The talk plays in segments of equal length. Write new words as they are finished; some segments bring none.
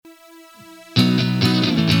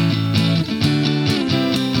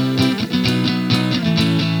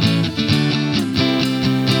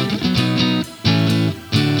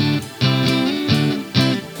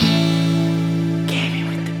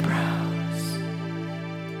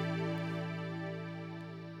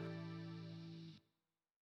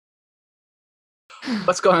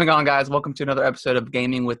What's going on, guys? Welcome to another episode of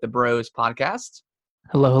Gaming with the Bros podcast.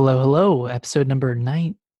 Hello, hello, hello. Episode number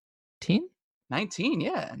 19? 19,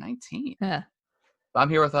 yeah, 19. Yeah. I'm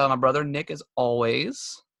here with my brother Nick, as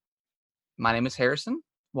always. My name is Harrison.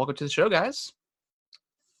 Welcome to the show, guys.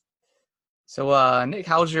 So, Nick,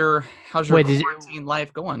 how's your Wait, quarantine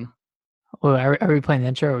life going? are we playing the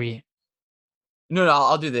intro? Or are we? No,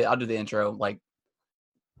 I'll do the intro. Like,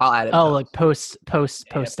 I'll add it. Oh, like post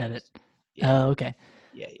Yeah, edit. Yeah. Oh, okay.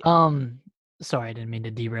 Yeah. Sorry, I didn't mean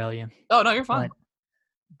to derail you. Oh no, you're fine.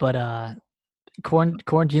 But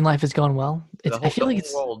quarantine life is going well. I feel like the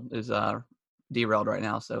whole world is derailed right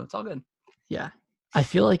now, so it's all good. Yeah. I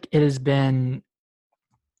feel like it has been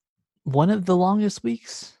one of the longest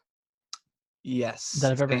weeks. Yes.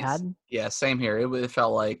 That I've ever had. Yeah, same here. It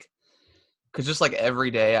felt like, because just like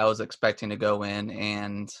every day I was expecting to go in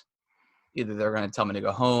and either they're going to tell me to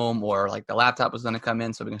go home or like the laptop was going to come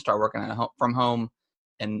in so we can start working from home,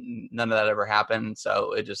 and none of that ever happened.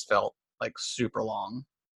 So it just felt like super long.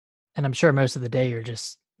 And I'm sure most of the day you're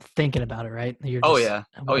just thinking about it, right? You're Oh just yeah.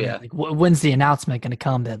 Oh yeah. like, when's the announcement going to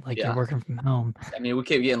come that Yeah. you're working from home? I mean, we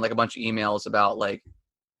keep getting like a bunch of emails about like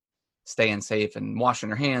staying safe and washing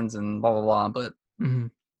your hands and blah blah blah, but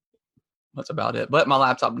that's about it. But my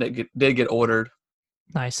laptop did get ordered.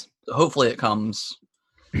 Nice. So hopefully it comes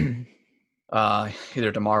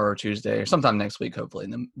either tomorrow or Tuesday or sometime next week, hopefully,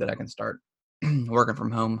 and then that I can start working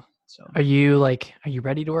from home. So are you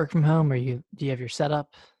ready to work from home? Do you have your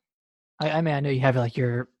setup? I mean, I know you have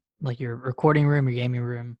your recording room, your gaming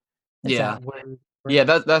room. Yeah.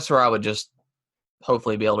 That's where I would just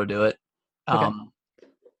hopefully be able to do it. Okay.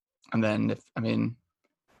 And then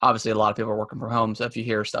obviously a lot of people are working from home, so if you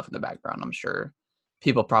hear stuff in the background, I'm sure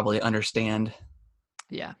people probably understand.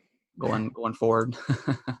 Yeah. Going forward.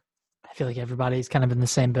 I feel like everybody's kind of in the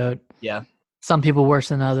same boat. Yeah. Some people worse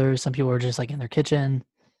than others. Some people are just like in their kitchen.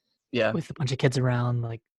 Yeah. With a bunch of kids around.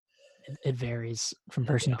 Like it varies from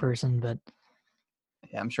person to person, but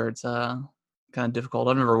yeah, I'm sure it's kind of difficult.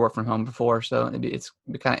 I've never worked from home before, so it's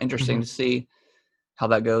kind of interesting to see how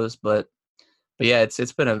that goes. But yeah,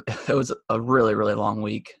 it was a really, really long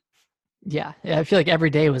week. Yeah. I feel like every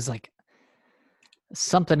day was like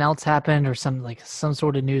something else happened or some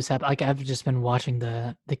sort of news happened. Like I've just been watching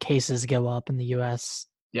the cases go up in the US.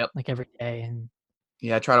 Yep. Like every day. And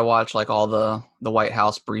yeah, I try to watch like all the White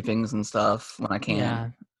House briefings and stuff when I can. Yeah.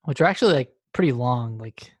 Which are actually like pretty long.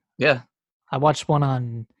 Like, yeah, I watched one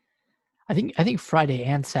on I think Friday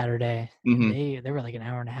and Saturday. Mm-hmm. They were like an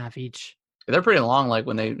hour and a half each. They're pretty long, like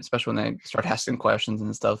especially when they start asking questions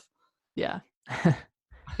and stuff. Yeah.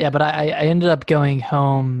 Yeah, but I ended up going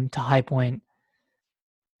home to High Point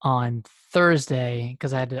on Thursday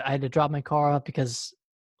because I had to drop my car off because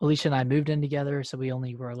Alicia and I moved in together, so we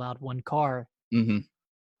only were allowed one car. Mm-hmm.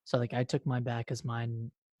 So like I took mine back because mine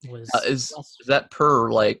was is that per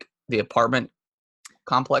like the apartment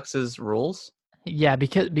complex's rules? Yeah,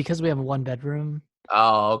 because we have a one bedroom.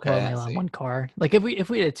 Oh, okay. We're only allowed one car. Like if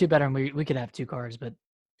we had a two bedroom, we could have two cars, but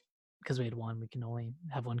because we had one, we can only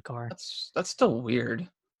have one car. That's still weird.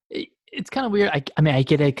 It's kind of weird. I mean, I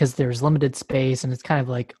get it because there's limited space, and it's kind of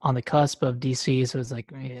like on the cusp of DC, so it's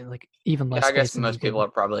like even less. Yeah, I guess most people are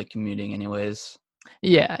probably commuting anyways.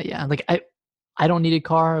 Yeah. Like I don't need a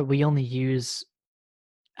car. We only use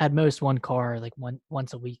at most one car, like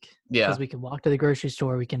once a week. Yeah, because we can walk to the grocery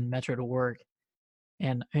store, we can metro to work,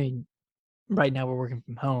 and I mean, right now we're working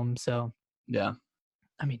from home, so yeah.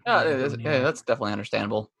 I mean, Yeah, that's definitely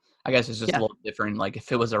understandable. I guess it's just a little different. Like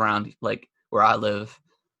if it was around like where I live,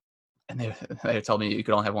 and they told me you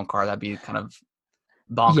could only have one car, that'd be kind of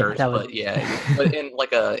bonkers. But in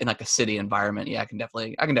like a city environment, yeah, I can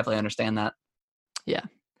definitely understand that. Yeah.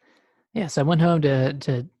 So I went home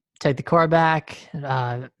to take the car back,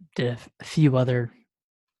 did a few other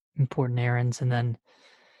important errands, and then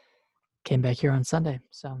came back here on Sunday.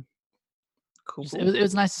 So cool. It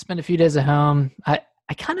was nice to spend a few days at home. I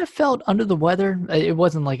kind of felt under the weather. It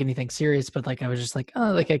wasn't like anything serious, but like I was just like,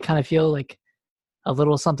 oh, like I kind of feel like a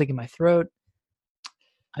little something in my throat.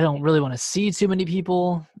 I don't really want to see too many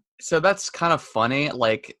people. So that's kind of funny.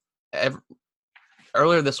 Like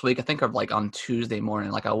earlier this week, I think of like on Tuesday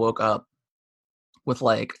morning, like I woke up with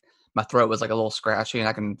like my throat was like a little scratchy and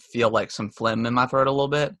I can feel like some phlegm in my throat a little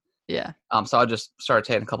bit. Yeah. So I just started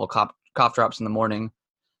taking a couple of cough drops in the morning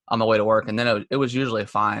on my way to work, and then it was usually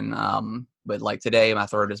fine. But like today, my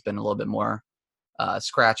throat has been a little bit more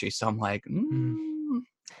scratchy, so I'm like,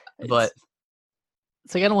 but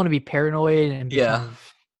it's like I don't want to be paranoid and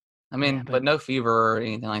but no fever or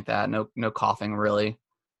anything like that. No coughing really.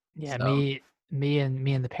 Yeah, so. Me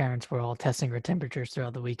and the parents were all testing our temperatures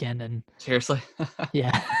throughout the weekend, and seriously,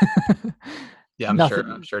 yeah, Yeah, I'm sure. I'm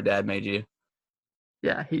Nothing. sure Dad made you.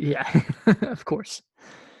 Yeah, yeah, of course.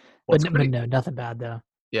 Well, it's But pretty. no, nothing bad though.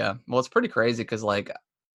 Yeah. Well, it's pretty crazy because like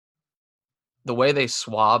the way they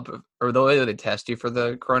swab or the way that they test you for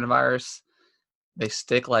the coronavirus, they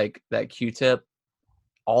stick like that Q-tip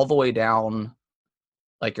all the way down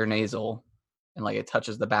like your nasal, and like it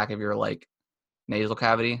touches the back of your like nasal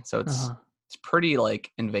cavity. So Uh-huh. it's pretty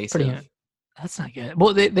like Pretty. invasive. That's not good.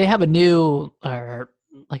 Well, they have a new or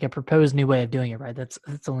like a proposed new way of doing it, right? That's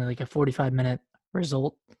only like a 45-minute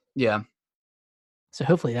result. Yeah. So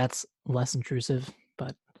hopefully that's less intrusive.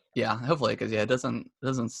 But Yeah, hopefully, because yeah, it doesn't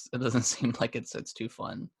seem like it's too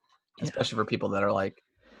fun, yeah. especially for people that are like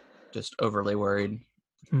just overly worried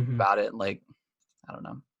Hmm. about it. Like I don't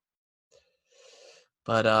know,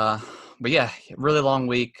 but yeah, really long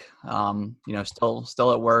week.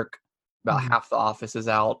 Still at work. About Hmm. half the office is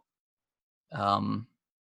out.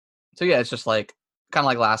 So yeah, it's just like kind of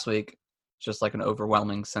like last week, just like an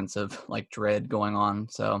overwhelming sense of like dread going on.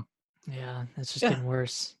 So Yeah, it's just yeah. getting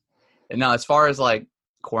worse. And now, as far as like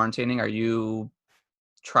quarantining, are you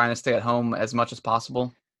trying to stay at home as much as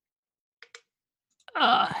possible?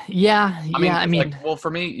 Yeah, I mean, yeah. I because like, mean, well,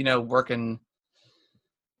 for me, working,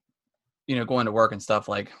 going to work and stuff,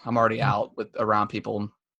 like I'm already mm, out with around people,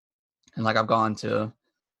 and like I went to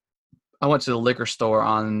the liquor store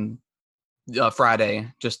on Friday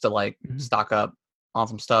just to like mhm, stock up on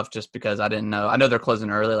some stuff, just because I didn't know. I know they're closing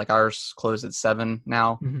early, like ours closed at 7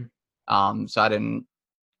 now. mhm. So I didn't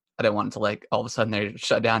want it to like all of a sudden they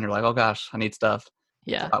shut down. You're like, oh gosh, I need stuff. So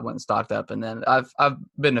Yeah, I went and stocked up, and then I've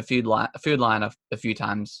been a food line a few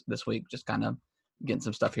times this week, just kind of getting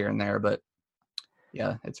some stuff here and there. But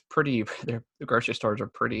yeah, it's pretty. The grocery stores are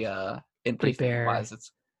pretty empty pretty food bare. wise.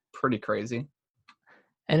 It's pretty crazy.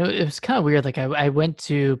 And it was kind of weird. Like I went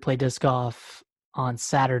to play disc golf on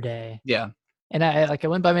Saturday, Yeah, and I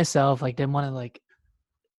went by myself. Like didn't want to like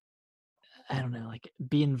I don't know like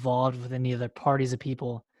be involved with any other parties of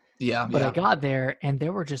people. yeah, But I yeah, got there and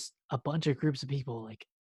there were just a bunch of groups of people, like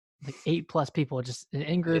 8+ people just in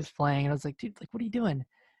nice. groups playing. And I was like, dude, like what are you doing?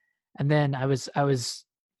 And then I was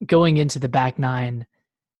going into the back nine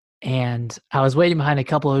and I was waiting behind a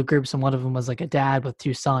couple of groups, and one of them was like a dad with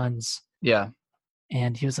two sons. Yeah,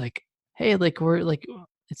 And he was like, hey, like we're like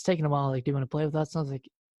it's taking a while, like, do you want to play with us? And I was like,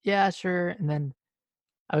 yeah, sure. And then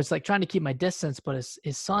I was like trying to keep my distance, but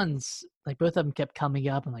his sons, like both of them kept coming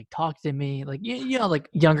up and like talking to me. Like you know, like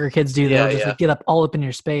younger kids do, they'll yeah, just yeah, like get up all up in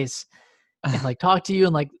your space and like talk to you.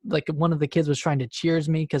 And like one of the kids was trying to cheers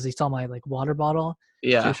me because he saw my like water bottle. So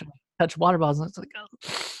he yeah, was trying to touch water bottles, and it's like,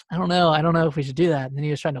 oh, I don't know if we should do that. And then he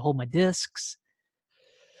was trying to hold my discs.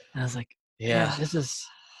 And I was like, yeah, man, this is,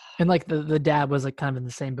 and like the dad was like kind of in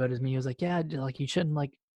the same boat as me. He was like, yeah, like you shouldn't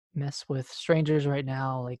like mess with strangers right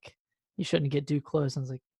now. Like you shouldn't get too close. And I was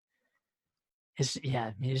like, it's yeah,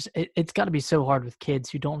 I mean, it's got to be so hard with kids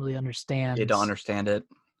who don't really You understand don't understand it.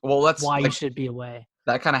 Well, that's why you like should be away.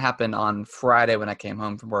 that kind of happened on Friday when I came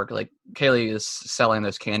home from work. Like Kaylee is selling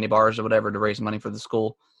those candy bars or whatever to raise money for the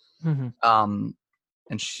school. Hmm. Um,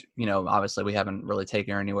 and obviously we haven't really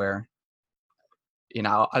taken her anywhere. And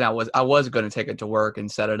I was going to take it to work and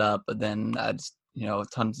set it up, but then I just,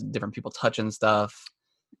 tons of different people touching stuff.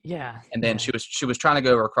 Yeah, And then yeah. she was trying to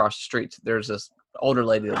go over across the street. There's this older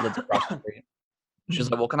lady that lives across the street. She's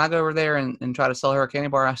Mhm. like, well, can I go over there and try to sell her a candy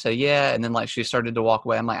bar? I said, yeah. And then like she started to walk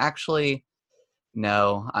away. I'm like, actually,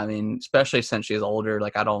 no. I mean, especially since she's older,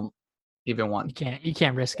 like I don't even want. You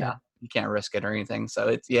can't risk Yeah, it you can't risk it or anything. So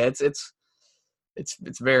it's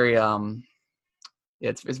very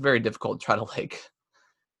it's very difficult to try to like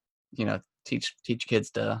teach kids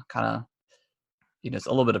to kind of it's a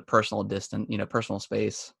little bit of personal distance, personal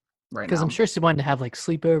space right because I'm now. sure she wanted to have like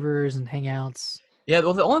sleepovers and hangouts. Yeah,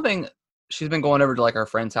 well, the only thing she's been going over to like our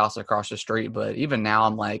friend's house across the street, but even now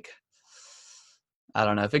I'm like, I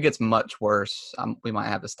don't know if it gets much worse. We might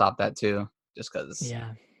have to stop that too, just because.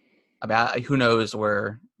 Yeah, I mean, who knows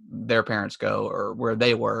where their parents go or where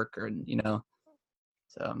they work, or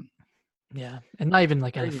so yeah, and not even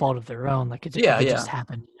like at a crazy. fault of their own. Like it Yeah, could yeah. just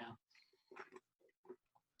happen, you know.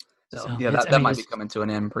 So So yeah, it's, that I that mean, might be it's coming to an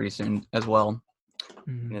end pretty soon as well.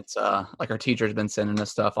 And mhm, it's like our teacher's been sending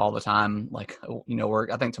us stuff all the time. Like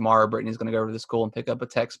I think tomorrow Brittany's going to go over to the school and pick up a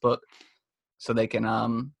textbook so they can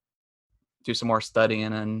do some more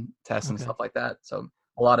studying and tests and okay. stuff like that. So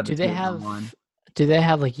a lot of Do it's they moving have online. do they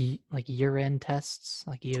have like like year-end tests,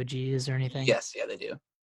 like EOGs or anything? Yes, yeah, they do.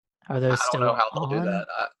 Are I those don't know still how they'll do on? that.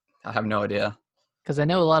 I have no idea. Because I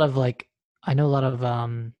know a lot of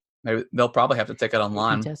Maybe they'll probably have to take it AP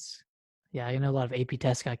online. tests. Yeah, I know a lot of AP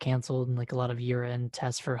tests got canceled, and like a lot of year-end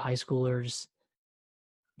tests for high schoolers,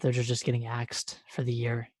 those are just getting axed for the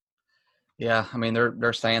year. Yeah, I mean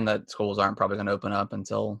they're saying that schools aren't probably going to open up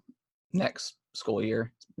until next school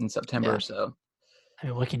year in September. Yeah. So I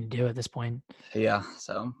mean, what can you do at this point? yeah,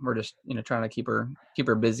 so we're just trying to keep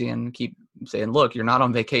her busy and keep saying, look, you're not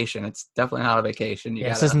on vacation. It's definitely not a vacation. You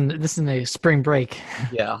Yeah, gotta this isn't a spring break.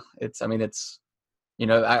 yeah. It's I mean it's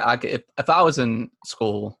if I was in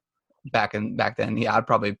school back then, yeah, I'd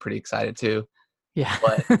probably be pretty excited too. Yeah.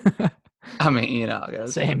 But I mean I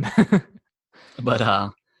guess. Same.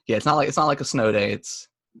 But yeah, it's not like a snow day. It's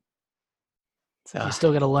You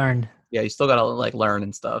still got to learn. yeah, you still gotta like learn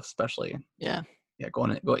and stuff, especially Yeah.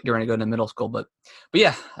 getting ready to go into middle school. But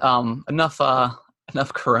yeah, enough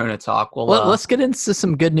Corona talk. Well, Let's get into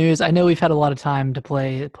some good news. I know we've had a lot of time to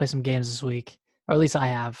play some games this week, or at least I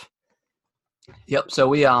have. yep.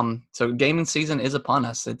 So so gaming season is upon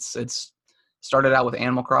us. It's started out with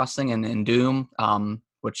Animal Crossing and Doom,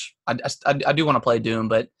 which I do want to play Doom,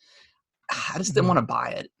 but I just didn't want to buy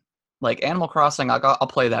it. Like Animal Crossing, I'll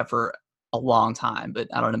play that for a long time, but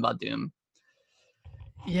I don't know about Doom.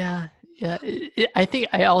 Yeah.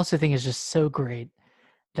 I also think it's just so great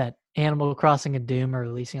that Animal Crossing and Doom are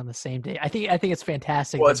releasing on the same day. I think it's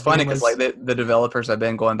fantastic. Well, it's funny because like the developers have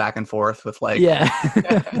been going back and forth with like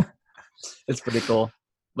it's pretty cool.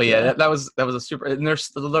 But yeah, that was a super. And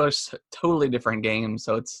there's totally different games,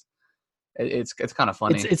 so it's kind of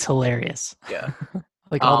funny. It's hilarious. Yeah.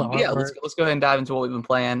 Like all the yeah, let's go ahead and dive into what we've been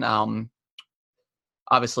playing.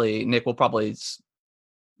 Obviously, Nick will probably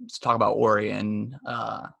talk about Ori and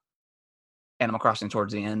Animal Crossing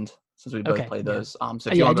towards the end since we both played those.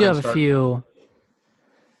 So I do have a few.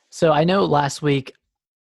 So I know last week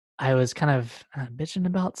I was kind of bitching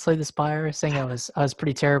about Slay the Spire, saying I was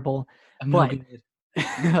pretty terrible. But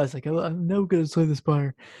I was like, I'm no good at Slay the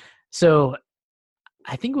Spire. So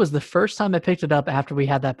I think it was the first time I picked it up after we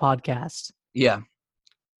had that podcast. Yeah.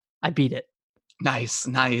 I beat it. Nice.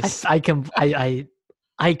 I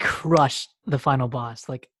crushed the final boss.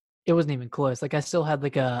 Like it wasn't even close. Like I still had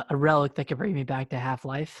like a relic that could bring me back to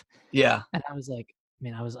Half-Life. Yeah. And I was like,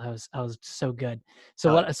 man, I was so good.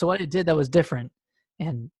 So what it did that was different,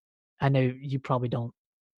 and I know you probably don't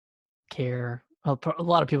care. Well, a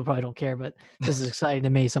lot of people probably don't care, but this is exciting to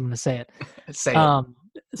me, so I'm going to say it. Say it.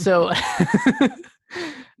 So,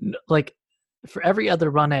 like, for every other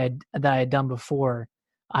run that I had done before,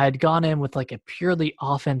 I had gone in with like a purely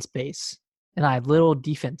offense base, and I had little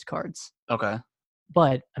defense cards. Okay.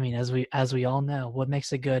 But I mean, as we all know, what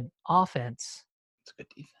makes a good offense? It's a good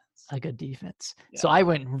defense. A good defense. Yeah. So I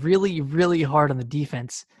went really, really hard on the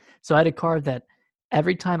defense. So I had a card that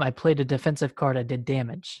every time I played a defensive card, I did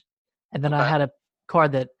damage. And then I had a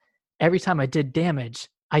card that every time I did damage,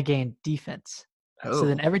 I gained defense. Oh. So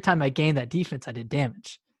then every time I gained that defense, I did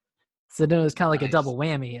damage. So then it was kind of like a double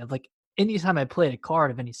whammy of like anytime I played a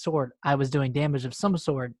card of any sort, I was doing damage of some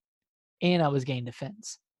sort and I was gaining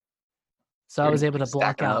defense. So I was able to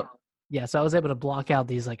block out. Yeah, so I was able to block out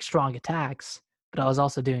these like strong attacks, but I was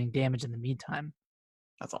also doing damage in the meantime.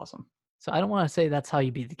 That's awesome. So I don't want to say that's how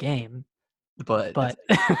you beat the game, but but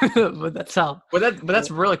that's how. But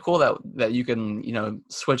that's really cool that you can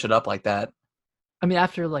switch it up like that. I mean,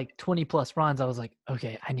 after like 20 plus runs, I was like,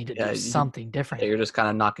 okay, I need to do something different. Yeah, you're just kind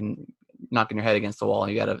of knocking your head against the wall.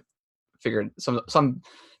 You got to figure some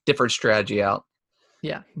different strategy out.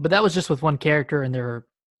 Yeah, but that was just with one character, and there were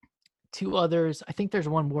two others. I think there's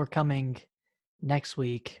one more coming next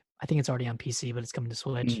week. I think it's already on PC, but it's coming to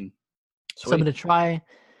Switch. So I'm gonna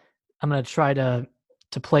try to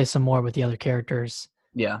play some more with the other characters.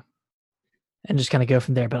 Yeah, and just kind of go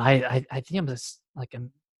from there. But I think I'm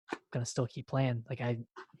gonna still keep playing. Like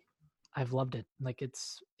I've loved it. Like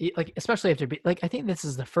it's like especially after I think this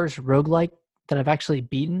is the first roguelike that I've actually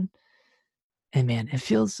beaten, and man, it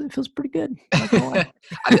feels pretty good. I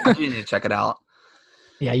need to check it out.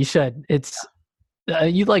 Yeah, you should. It's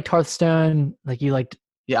you liked Hearthstone, like you liked.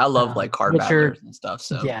 Yeah, I love like card battles and stuff.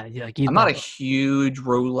 So yeah, I'm not a huge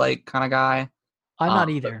roguelike kind of guy. I'm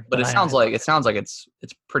not either. But it sounds like it's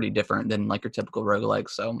pretty different than like your typical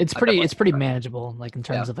roguelike. So it's pretty manageable, like in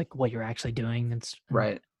terms of like what you're actually doing.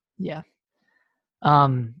 Right. Yeah.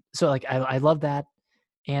 So like I love that,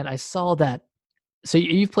 and I saw that. So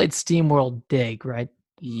you've played SteamWorld Dig, right?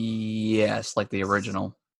 Yes, like the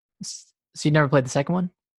original. So you never played the second one?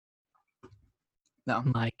 No.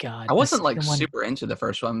 My God. I wasn't like super into the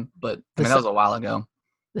first one, but I mean, that was a while ago.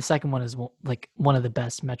 The second one is like one of the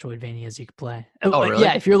best Metroidvanias you could play. Oh, really?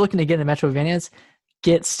 Yeah, if you're looking to get into Metroidvanias,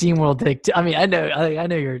 get SteamWorld Dig. I mean, I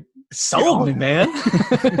know you're sold me, man.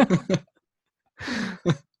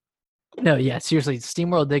 No, yeah, seriously,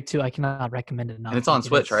 SteamWorld Dig 2, I cannot recommend it enough. And it's on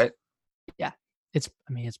Switch, right? Yeah. It's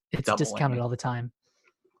discounted all the time.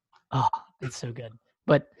 Oh, it's so good.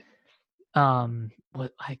 But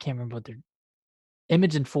what I can't remember what their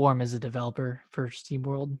Image and Form is a developer for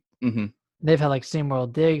SteamWorld. Mm-hmm. They've had like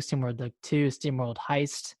SteamWorld Dig, SteamWorld Dig 2, SteamWorld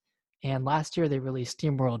Heist, and last year they released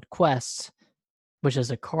SteamWorld Quest, which is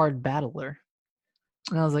a card battler.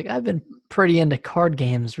 And I was like, I've been pretty into card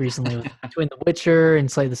games recently between The Witcher and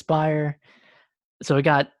Slay the Spire. So we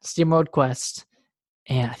got SteamWorld Quest,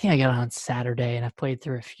 and I think I got it on Saturday, and I've played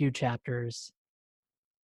through a few chapters.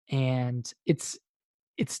 And it's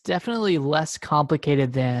definitely less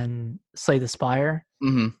complicated than Slay the Spire,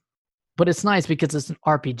 Mm-hmm. but it's nice because it's an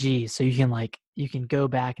RPG, so you can go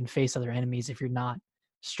back and face other enemies if you're not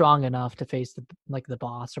strong enough to face the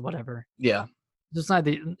boss or whatever. Yeah, It's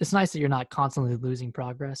nice that you're not constantly losing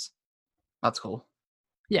progress. that's cool.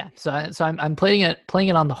 Yeah, so I'm playing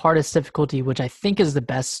it on the hardest difficulty, which I think is the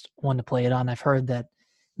best one to play it on. I've heard that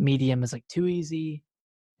medium is like too easy,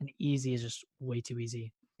 and easy is just way too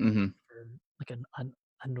easy Mm-hmm. for like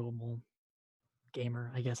a normal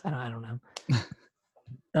gamer, I guess. I don't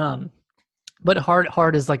know. But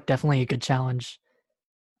hard is like definitely a good challenge.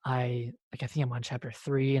 I think I'm on chapter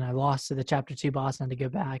 3, and I lost to the chapter 2 boss and had to go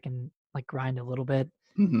back and like grind a little bit.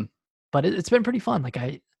 Mm-hmm. But it's been pretty fun. Like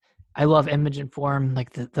I love Image and Form.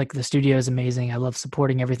 Like the studio is amazing. I love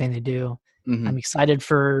supporting everything they do. Mm-hmm. I'm excited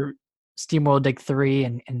for SteamWorld Dig 3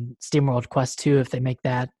 and SteamWorld Quest 2 if they make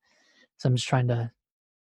that. So I'm just trying to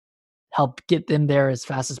help get them there as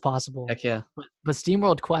fast as possible. Heck yeah. But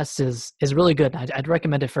SteamWorld Quest is really good. I'd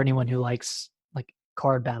recommend it for anyone who likes like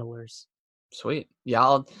card battlers. Sweet.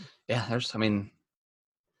 Yeah. There's. I mean,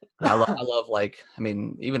 I love like. I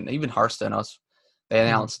mean, even Hearthstone. They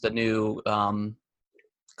announced a new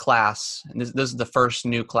class, and this is the first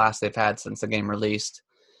new class they've had since the game released.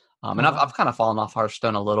 And I've kind of fallen off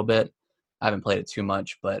Hearthstone a little bit. I haven't played it too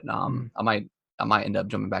much, but I might end up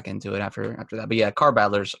jumping back into it after that. But yeah, card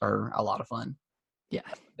battlers are a lot of fun. Yeah,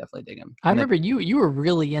 definitely dig them. I remember you were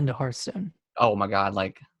really into Hearthstone. Oh my god,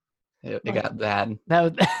 like it got bad. That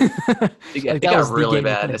was it got really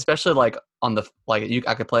bad, especially like on the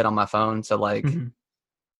I could play it on my phone. So like,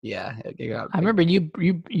 yeah, it got. I remember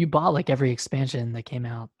you bought like every expansion that came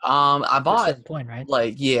out. I bought at a point, right?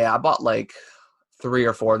 I bought like 3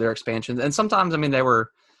 or 4 of their expansions, and sometimes I mean they were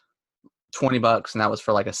 $20, and that was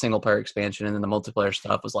for like a single player expansion, and then the multiplayer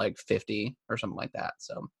stuff was like 50 or something like that.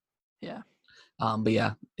 So yeah. But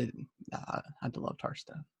yeah, I love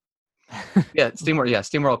Hearthstone. Yeah,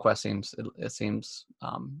 SteamWorld Quest seems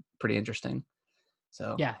pretty interesting.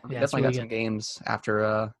 So yeah, definitely got some games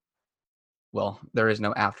after. Well, there is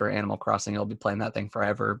no after Animal Crossing. I'll be playing that thing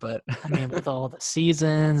forever. But I mean, with all the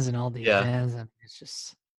seasons and all the events, I mean, it's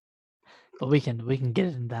just. But we can get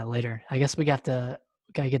into that later. I guess we gotta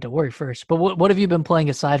get to Ori first. But what have you been playing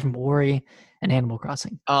aside from Ori and Animal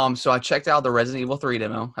Crossing? So I checked out the Resident Evil 3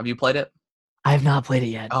 demo. Have you played it? I have not played it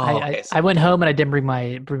yet. I went home and I didn't bring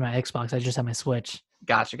my Xbox. I just had my Switch.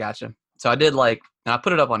 Gotcha. So I did and I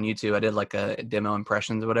put it up on YouTube. I did like a demo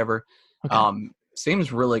impressions or whatever. Okay.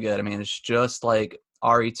 Seems really good. I mean, it's just like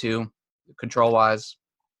RE2 control wise.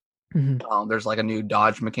 Mm-hmm. There's like a new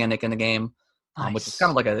dodge mechanic in the game, which is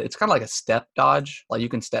kind of like a step dodge. Like you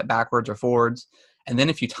can step backwards or forwards, and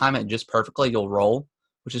then if you time it just perfectly, you'll roll,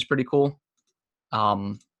 which is pretty cool.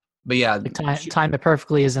 But yeah, like time it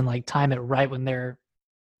perfectly is in like time it right when they're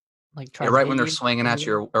like trying right when they're swinging at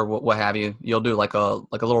you or what have you. You'll do like a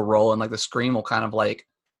little roll, and like the screen will kind of like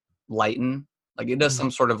lighten, like it does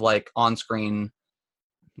some sort of like on screen,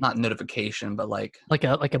 not notification, but like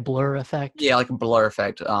a blur effect. Yeah, like a blur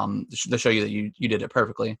effect. To show you that you did it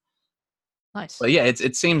perfectly. Nice. But yeah,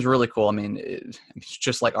 it seems really cool. I mean, it's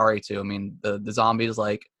just like RE2. I mean, the zombies,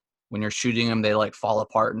 like when you're shooting them, they like fall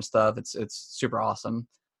apart and stuff. It's super awesome.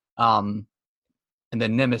 And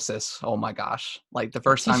then Nemesis, oh my gosh, like the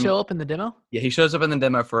first time he show up in the demo. Yeah, he shows up in the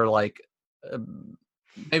demo for like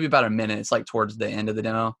maybe about a minute. It's like towards the end of the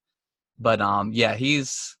demo, but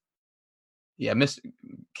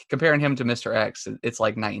comparing him to Mr. X, it's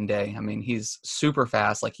like night and day. I mean, he's super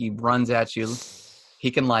fast. Like he runs at you.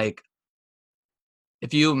 He can like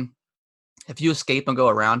if you escape and go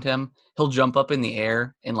around him, he'll jump up in the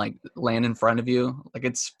air and like land in front of you. Like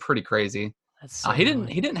it's pretty crazy. So he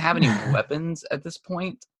didn't have any weapons at this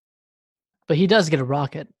point, but he does get a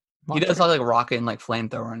rocket. He does have like a rocket and like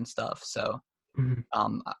flamethrower and stuff. So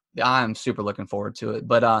I'm super looking forward to it.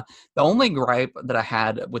 But the only gripe that I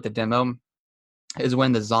had with the demo is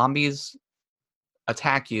when the zombies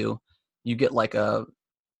attack you, you get like the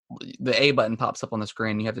A button pops up on the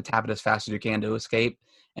screen. You have to tap it as fast as you can to escape.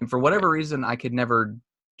 And for whatever reason, I could never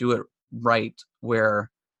do it right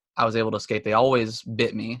where I was able to escape. They always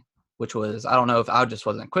bit me, which was, I don't know if I just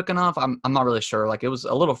wasn't quick enough. I'm not really sure. Like it was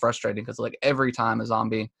a little frustrating because like every time a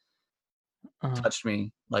zombie touched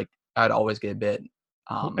me, like I'd always get bit.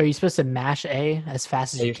 Are you supposed to mash A as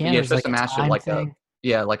fast as Yeah, you can, you're or is it supposed like to a mash it time like a thing?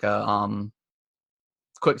 like a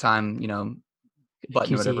quick time,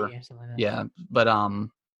 button or whatever. QTE or something like that. Yeah, but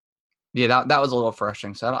yeah, that was a little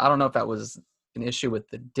frustrating. So I don't know if that was an issue with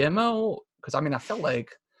the demo, because I mean I felt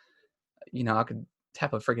like I could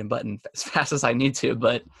tap a freaking button as fast as I need to,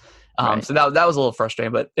 but Right. so that was a little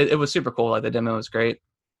frustrating, but it was super cool. Like the demo was great.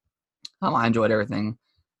 I enjoyed everything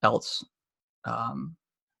else, um,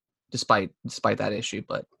 despite that issue.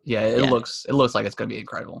 But yeah, it Yeah. looks like it's gonna be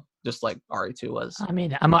incredible, just like RE2 was. I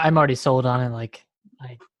mean, I'm already sold on it. Like,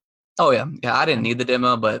 Oh yeah, yeah. I didn't I'm, need the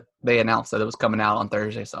demo, but they announced that it was coming out on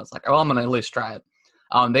Thursday, so I was like, oh, I'm gonna at least try it.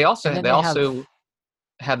 They and also then they have.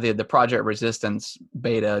 have the Project Resistance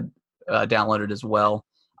beta downloaded as well,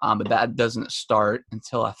 but that doesn't start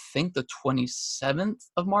until I think the 27th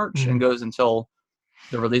of March and goes until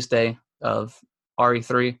the release day of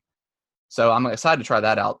RE3. So I'm excited to try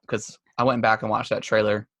that out because I went back and watched that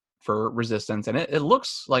trailer for Resistance, and it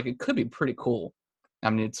looks like it could be pretty cool. I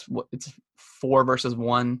mean, it's 4 versus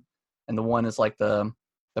 1, and the one is like the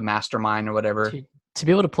mastermind or whatever. To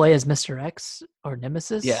be able to play as Mr. X or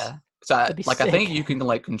Nemesis. Yeah, so That'd be I think sick. you can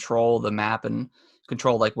like control the map and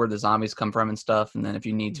control like where the zombies come from and stuff, and then if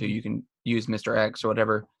you need to, you can use Mr. X or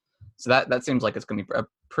whatever. So that seems like it's gonna be a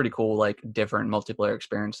pretty cool, like different multiplayer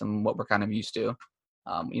experience than what we're kind of used to. With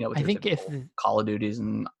I your think typical Call of Duties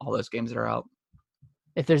and all those games that are out.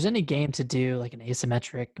 if there's any game to do like an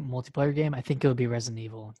asymmetric multiplayer game, I think it would be Resident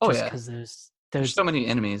Evil. Oh Just yeah, because there's so many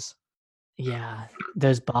enemies. yeah,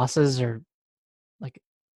 those bosses are like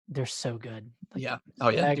they're so good. Like, Yeah. Oh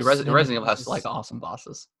yeah. X, Resident Evil has like Nemesis. awesome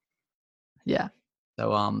bosses. Yeah.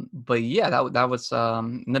 So but yeah, that was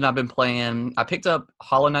and then I've been playing. I picked up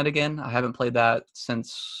Hollow Knight again. I haven't played that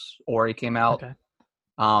since Ori came out. Okay.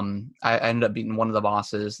 I ended up beating one of the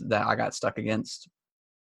bosses that I got stuck against.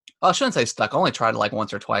 Well, I shouldn't say stuck. I only tried it like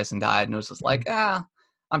once or twice and died, and it was just like, I'm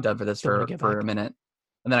done for this Don't want for to go back. a minute.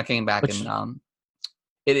 And then I came back Which and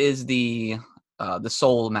it is the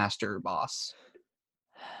Soul Master boss.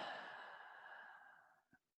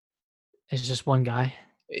 is just one guy.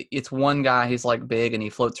 It's one guy. He's like big and he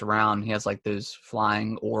floats around. He has like those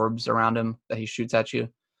flying orbs around him that he shoots at you.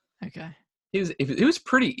 Okay. It was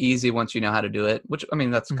pretty easy once you know how to do it, which I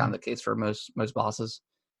mean that's kind of the case for most bosses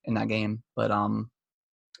in that game. But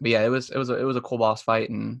yeah, it was a cool boss fight,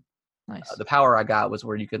 and Nice. the power I got was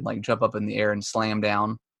where you could like jump up in the air and slam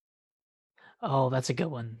down. Oh, that's a good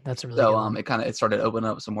one. That's a really good one. It started opening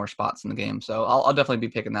up some more spots in the game. So I'll definitely be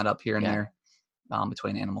picking that up here and there,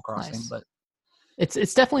 between Animal Crossing. Nice. But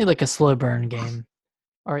it's definitely like a slow burn game,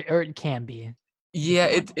 or it can be.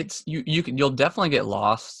 yeah, you'll definitely get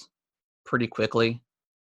lost pretty quickly,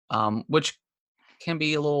 which can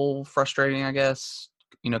be a little frustrating, I guess.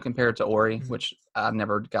 Compared to Ori, which I've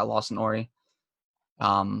never got lost in Ori.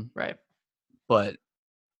 Right. But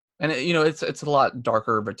and it's a lot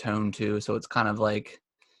darker of a tone too, so it's kind of like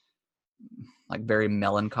very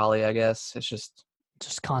melancholy, I guess. It's just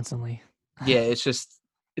constantly. yeah,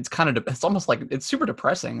 it's kind of it's almost like it's super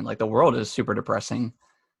depressing. Like the world is super depressing.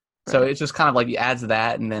 So it's just kind of like it adds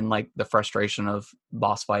that, and then like the frustration of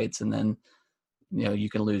boss fights, and then you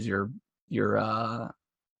can lose your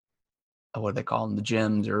what do they call them, the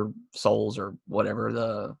gems or souls or whatever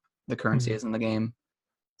the currency is in the game.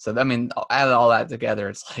 So I mean, add all that together,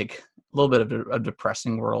 it's like a little bit of a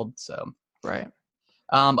depressing world. So Right.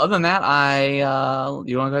 other than that, you want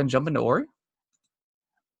to go ahead and jump into Ori?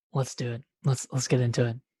 Let's do it. Let's get into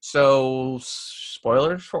it. So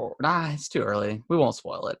spoilers for it's too early. We won't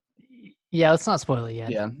spoil it. Yeah, let's not spoil it yet.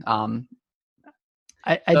 Yeah.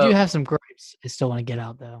 I do have some gripes I still want to get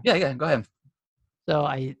out though. Yeah, go ahead. So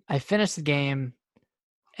I finished the game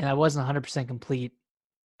and I wasn't 100% complete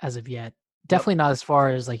as of yet. Definitely not as far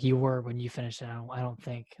as like you were when you finished it. I don't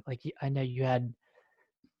think. Like I know you had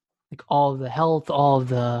like all of the health, all of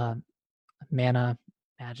the mana,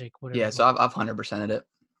 magic, whatever. Yeah, so I've 100%ed it.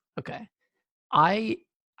 Okay. I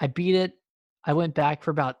beat it. I went back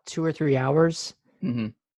for about 2 or 3 hours.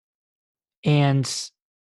 And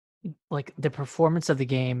like the performance of the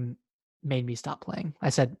game made me stop playing. I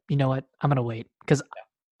said, you know what? I'm going to wait because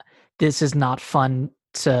this is not fun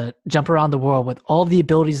to jump around the world with all the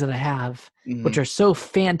abilities that I have, which are so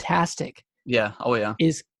fantastic. Yeah. Oh yeah.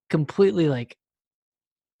 Is completely like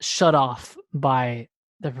shut off by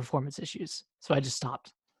the performance issues. So I just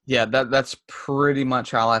stopped. Yeah, that's pretty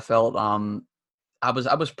much how I felt. I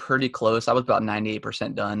was pretty close. I was about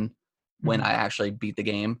 98% done when I actually beat the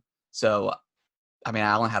game. So, I mean,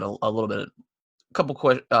 I only had a little bit, a couple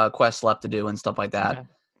quests left to do and stuff like that.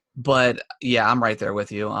 But yeah, I'm right there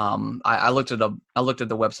with you. I looked at the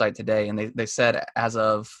website today, and they said as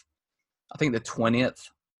of I think the 20th,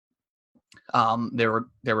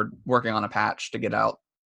 they were working on a patch to get out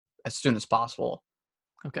as soon as possible.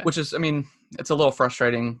 Okay. Which is, I mean, it's a little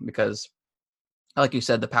frustrating because, like you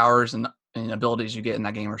said, the powers and abilities you get in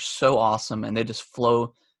that game are so awesome, and they just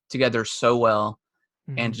flow together so well.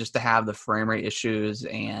 And Mhm. just to have the frame rate issues,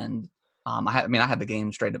 and I had the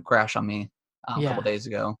game straight up crash on me a couple Yeah. days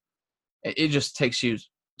ago. It just takes you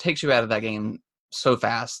out of that game so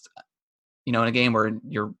fast. In a game where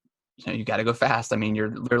you got to go fast. I mean, you're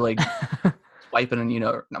literally swiping, and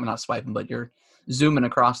I'm not swiping, but you're zooming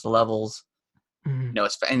across the levels. Mhm.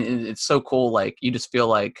 It's so cool. Like you just feel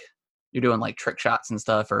like you're doing like trick shots and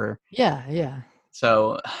stuff, or Yeah, yeah.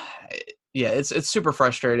 so. Yeah, it's super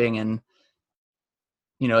frustrating, and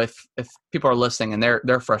if people are listening and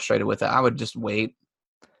they're frustrated with it, I would just wait,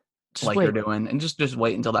 Just like you're wait. doing, and just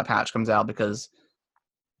wait until that patch comes out, because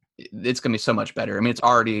it's gonna be so much better. I mean, it's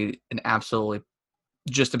already an absolutely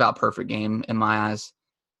just about perfect game in my eyes,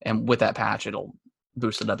 and with that patch, it'll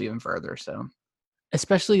boost it up even further. So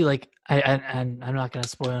Especially like and I'm not gonna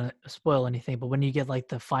spoil anything, but when you get like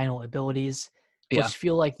the final abilities, yeah, which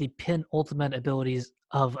feel like the penultimate abilities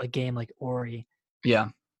of a game like Ori, yeah,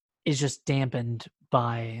 is just dampened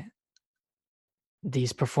by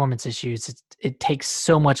these performance issues. It takes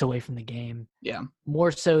so much away from the game, yeah,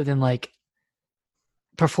 more so than like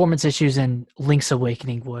performance issues in Link's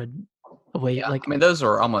Awakening would. Wait, yeah. like I mean, those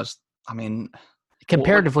are almost. I mean, what?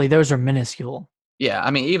 comparatively, those are minuscule. Yeah,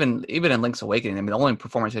 I mean, even in Link's Awakening, I mean, the only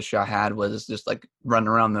performance issue I had was just like running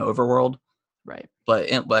around the overworld. Right.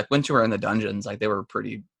 But like once you were in the dungeons, like they were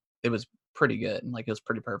pretty. It was pretty good. Like it was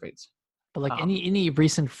pretty perfect. But like Um, any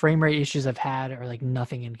recent frame rate issues I've had are like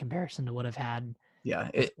nothing in comparison to what I've had yeah,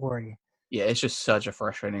 with Ori. it's just such a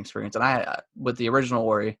frustrating experience. And with the original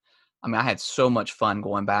Ori, I mean, I had so much fun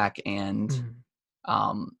going back and Mhm.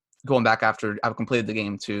 um, going back after I've completed the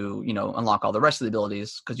game to unlock all the rest of the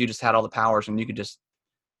abilities, because you just had all the powers and you could just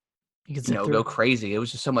You can zip go through. crazy. It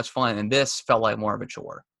was just so much fun, and this felt like more of a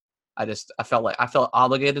chore. I felt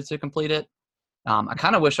obligated to complete it. I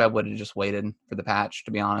kind of wish I would have just waited for the patch,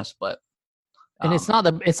 to be honest, but And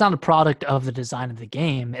um, it's not a product of the design of the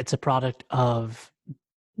game. It's a product of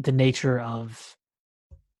the nature of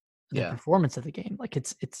the yeah, performance of the game. Like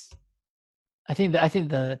it's I think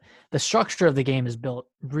the structure of the game is built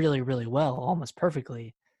really, really well, almost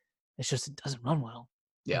perfectly. It's just it doesn't run well.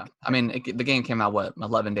 yeah. Like I mean, the game came out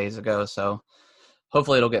 11 days ago, so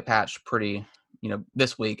hopefully it'll get patched pretty,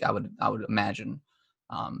 this week. I would imagine.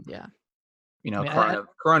 Um, yeah. I mean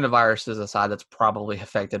Coronaviruses aside, that's probably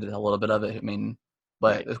affected a little bit of it. I mean,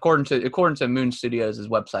 but right. according to Moon Studios'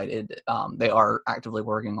 website, they are actively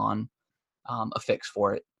working on a fix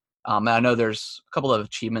for it. And I know there's a couple of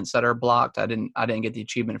achievements that are blocked. I didn't get the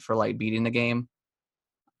achievement for like beating the game.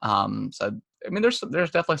 So I mean, there's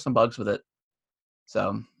definitely some bugs with it.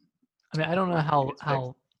 So I mean I don't know it gets fixed.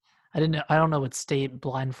 how I don't know what state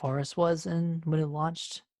Blind Forest was in when it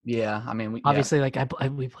launched. Yeah, I mean, Obviously, like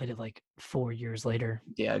we played it like 4 years later,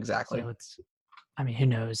 yeah, exactly. so it's. I mean, who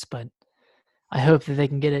knows? But I hope that they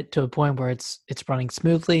can get it to a point where it's running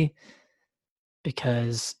smoothly,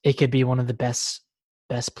 because it could be one of the best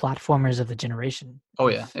platformers of the generation. Oh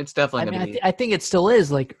yeah, it's definitely I going mean, to be. I think it still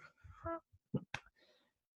is. Like,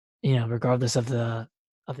 regardless of the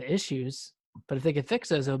issues, but if they could fix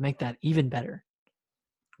those, it would make that even better.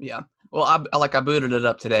 Yeah. Well, I booted it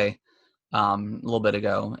up today, a little bit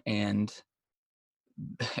ago, and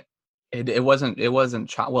well,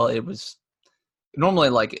 it was normally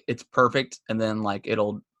like it's perfect, and then like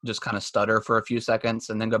it'll just kind of stutter for a few seconds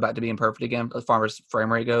and then go back to being perfect again as far as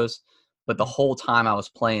frame rate goes. But the Mm. whole time I was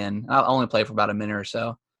playing, I only played for about a minute or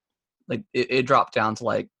so. Like it dropped down to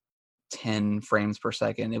like 10 frames per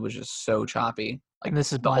second. It was just so choppy. And Like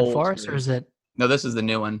this is the Blind whole Forest, or experience. is it No, this is the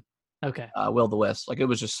new one, okay? Will the Wisp. Like it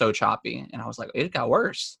was just so choppy, and I was like, it got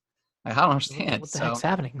worse. Like, I don't understand. What the heck's So,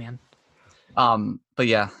 happening, man? but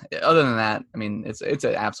yeah, other than that, I mean, it's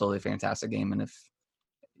an absolutely fantastic game, and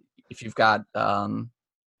if you've got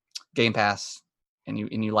Game Pass and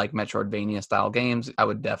you like Metroidvania style games, I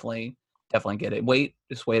would definitely get it.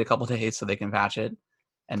 Just wait a couple days so they can patch it,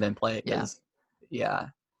 and then play it. Yeah, Because yeah, I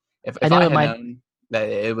if I know it had might. known that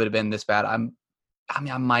it would have been this bad, I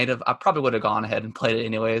mean, I probably would have gone ahead and played it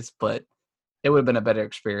anyways, but it would have been a better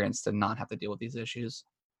experience to not have to deal with these issues.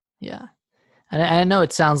 Yeah, and I know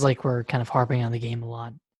it sounds like we're kind of harping on the game a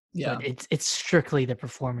lot, Yeah. but it's strictly the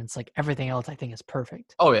performance. Like everything else, I think is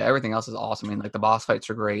perfect. Oh yeah, everything else is awesome. I mean, like the boss fights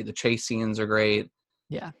are great, the chase scenes are great.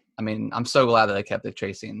 Yeah, I mean, I'm so glad that I kept the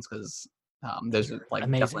chase scenes, because those are they're like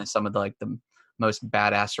definitely amazing. some of the most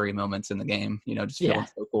badassery moments in the game. Just feeling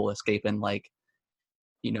so cool, escaping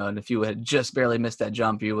and if you had just barely missed that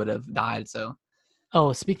jump, you would have died. So.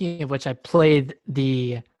 Oh, speaking of which, I played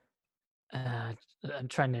the. I'm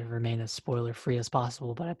trying to remain as spoiler free as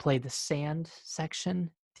possible, but I played the sand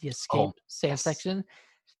section, the escape sand section.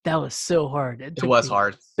 That was so hard. It was me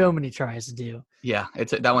hard. So many tries to do. Yeah,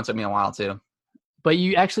 that one took me a while too. But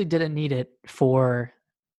you actually didn't need it for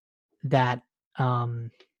that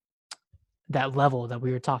that level that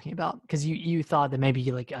we were talking about, because you thought that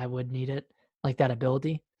maybe like I would need it, like that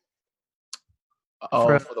ability.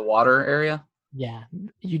 For the water area? Yeah,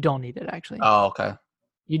 you don't need it actually. Oh, okay.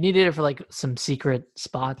 You needed it for like some secret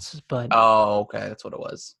spots, but oh, okay, that's what it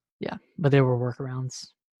was. Yeah, but there were workarounds.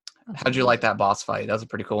 How'd you like that boss fight? That was a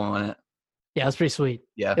pretty cool one, wasn't it? Yeah, it was pretty sweet.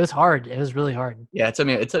 Yeah, it was hard. It was really hard. Yeah, it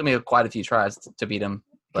took me quite a few tries to beat him.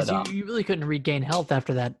 But you really couldn't regain health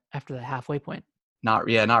after that halfway point. Not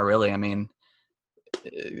really. I mean,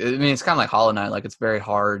 it's kind of like Hollow Knight. Like, it's very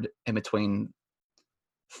hard in between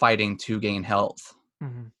fighting to gain health.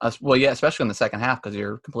 Mm-hmm. Well, yeah, especially in the second half because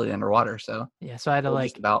you're completely underwater. So yeah, so I had to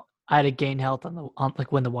I had to gain health on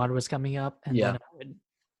like when the water was coming up, and then I would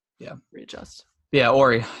readjust. Yeah,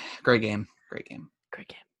 Ori, great game.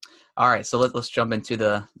 All right, so let's jump into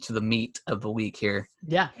the meat of the week here.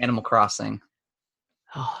 Yeah, Animal Crossing.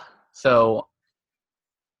 Oh. So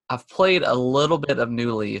I've played a little bit of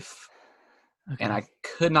New Leaf, and I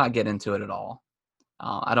could not get into it at all.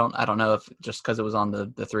 I don't know if just because it was on the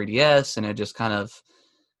 3DS and it just kind of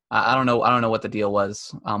I don't know what the deal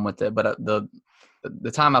was with it, but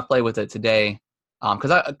the time I played with it today,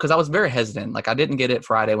 because I was very hesitant. Like, I didn't get it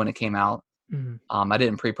Friday when it came out. Mm-hmm. I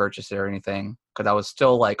didn't pre-purchase it or anything because I was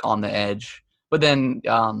still like on the edge. But then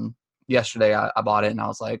yesterday I bought it and I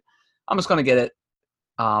was like, I'm just gonna get it.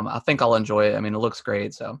 I think I'll enjoy it. I mean, it looks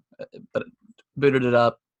great. So, but booted it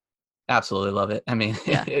up, absolutely love it. I mean,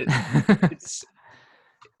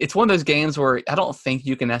 it's one of those games where I don't think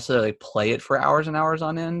you can necessarily play it for hours and hours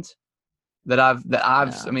on end. I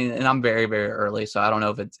mean, and I'm very, very early, so I don't know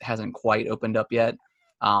if it hasn't quite opened up yet.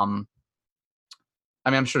 I mean,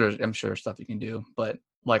 I'm sure there's stuff you can do, but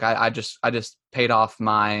like I just paid off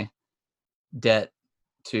my debt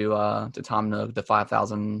to Tom Nook, the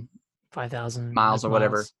 5,000 miles or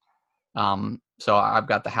whatever. So I've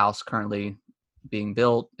got the house currently being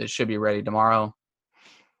built. It should be ready tomorrow.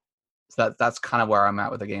 So that's kind of where I'm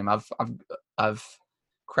at with the game. I've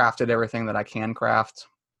crafted everything that I can craft.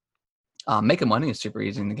 Making money is super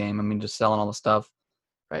easy in the game. I mean, just selling all the stuff.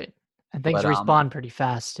 Right. And things respawn pretty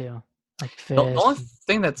fast too. Like fish. The only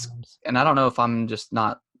thing and I don't know if I'm just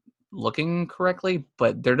not looking correctly,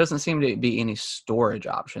 but there doesn't seem to be any storage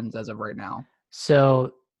options as of right now.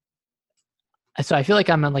 So I feel like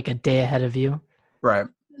I'm like a day ahead of you. Right.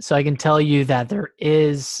 So I can tell you that there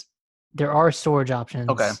are storage options.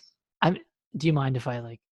 Okay. Do you mind if I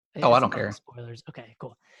like? I don't care. Spoilers. Okay,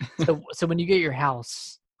 cool. So when you get your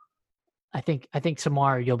house, I think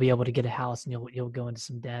tomorrow you'll be able to get a house and you'll go into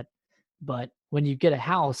some debt. But when you get a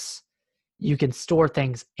house, you can store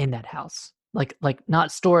things in that house. Like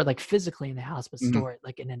not store it like physically in the house, but store it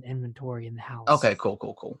like in an inventory in the house. Okay, cool.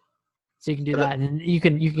 So you can do that, and then you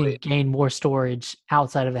can gain more storage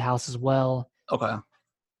outside of the house as well. Okay.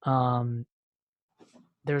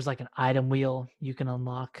 There's like an item wheel you can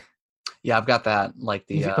unlock. Yeah, I've got that. Like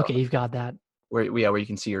you've got that. Where you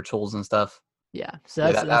can see your tools and stuff. Yeah,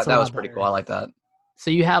 so that was pretty cool. I like that.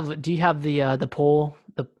 So do you have the pole,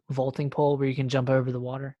 the vaulting pole where you can jump over the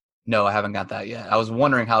water? No, I haven't got that yet. I was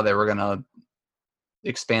wondering how they were gonna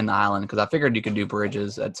expand the island because I figured you could do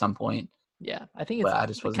bridges at some point. Yeah, I think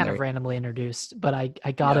it's kind of randomly introduced, but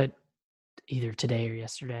I got it either today or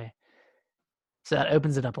yesterday. So that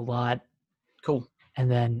opens it up a lot. Cool. And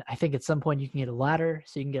then I think at some point you can get a ladder,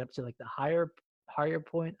 so you can get up to like the higher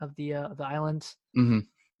point of the island. Mm-hmm.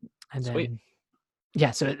 And Sweet. then,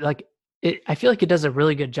 yeah, so I feel like it does a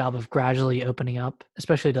really good job of gradually opening up,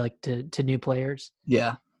 especially to new players.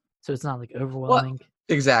 Yeah. So it's not like overwhelming. Well,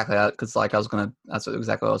 exactly, because like that's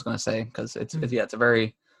exactly what I was gonna say. Because it's a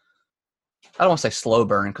very, I don't want to say slow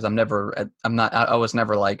burn because I was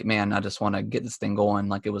never like, man, I just want to get this thing going.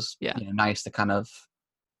 Like, it was nice to kind of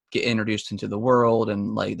get introduced into the world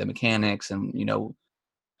and like the mechanics and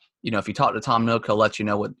if you talk to Tom Nook, he'll let you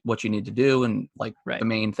know what you need to do, and like the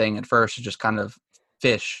main thing at first is just kind of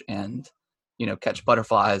fish and catch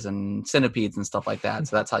butterflies and centipedes and stuff like that.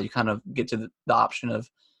 So that's how you kind of get to the option of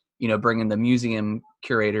bringing the museum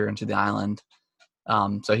curator into the island.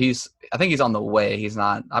 So I think he's on the way. He's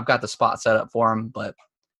not. I've got the spot set up for him, but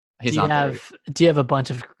he's not there. Do you have a bunch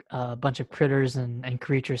of critters and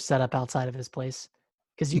creatures set up outside of his place?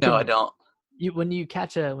 I don't. when you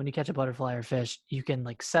catch a butterfly or fish, you can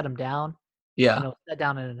like set them down, Yeah. and it'll set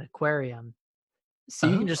down in an aquarium. So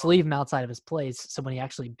you can just Oh. leave him outside of his place. So when he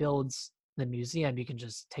actually builds the museum, you can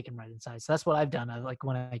just take him right inside. So that's what I've done. I like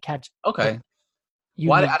when I catch like Okay.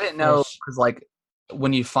 Well, I unique didn't know fish. because like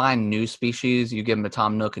when you find new species, you give them to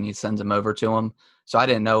Tom Nook and he sends them over to him. So I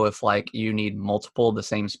didn't know if like you need multiple of the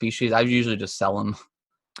same species. I usually just sell them.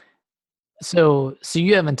 So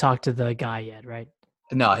you haven't talked to the guy yet, right?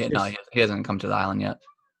 No, Just he hasn't come to the island yet.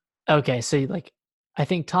 okay. So like, I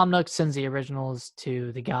think Tom Nook sends the originals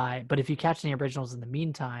to the guy, but if you catch any originals in the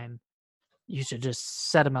meantime, you should just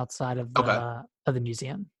set them outside Okay. of the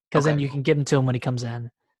museum because then Okay. you can give them to him when he comes in.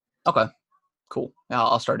 Okay. Cool. Yeah,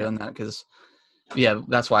 I'll start doing that because yeah,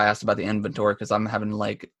 that's why I asked about the inventory because I'm having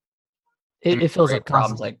like It fills inventory up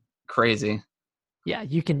problems constantly. like crazy. Yeah,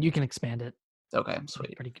 you can expand it Okay,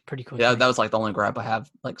 sweet. pretty Yeah, that quickly. was like the only gripe I have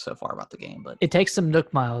like so far about the game, but It takes some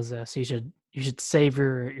Nook miles though, so you should save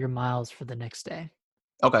your miles for the next day.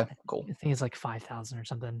 okay, cool. I think it's like 5,000 or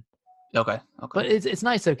something. Okay, okay. But it's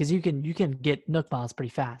nice though because you can get Nook miles pretty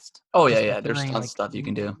fast. Oh yeah, Just by yeah. There's doing tons of like stuff you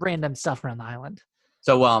can do. random stuff around the island.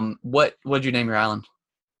 So what'd you name your island?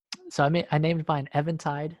 So I named mine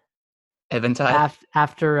Eventide Eventide?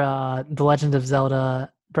 after the Legend of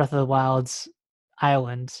Zelda Breath of the Wild's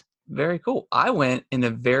island. Very cool. I went in a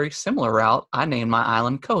very similar route. I named my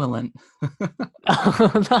island Koholint.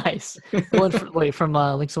 Oh, nice. The one from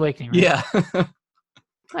Link's Awakening, right? Yeah.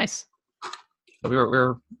 Nice. We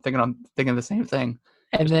were thinking the same thing.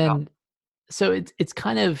 And Just about then so it's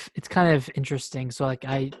kind of interesting. So like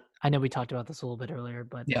I know we talked about this a little bit earlier,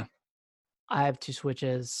 but yeah. I have two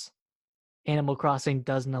Switches. Animal Crossing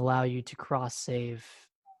doesn't allow you to cross save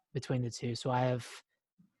between the two. So I have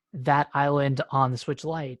that island on the Switch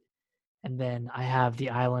Lite, and then I have the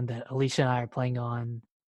island that Alicia and I are playing on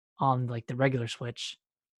like the regular Switch.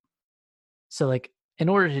 So like in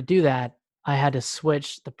order to do that, I had to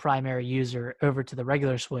switch the primary user over to the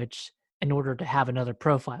regular Switch in order to have another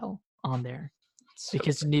profile on there So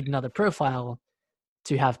because you need another profile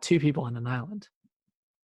to have two people on an island.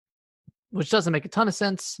 Which doesn't make a ton of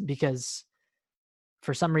sense because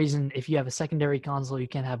for some reason if you have a secondary console you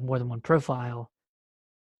can't have more than one profile.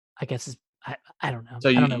 I guess I don't know. so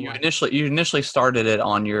I you, don't know you why. initially started it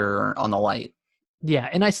on the light. Yeah,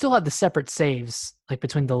 and I still have the separate saves like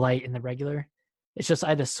between the light and the regular. It's just I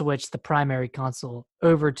had to switch the primary console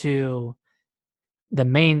over to the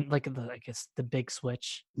main, like I guess the big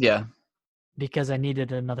switch, Yeah, because I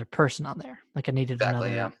needed another person on there. Like I needed exactly.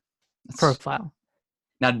 Yeah. another profile.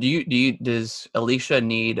 Now, does Alicia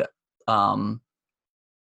need um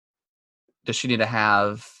does she need to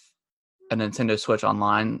have a Nintendo Switch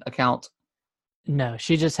Online account? No,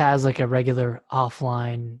 she just has like a regular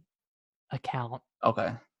offline account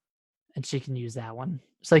Okay. and she can use that one.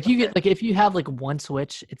 So like you Okay. get like if you have like one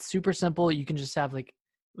Switch, it's super simple. You can just have like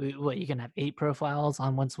what you can have 8 profiles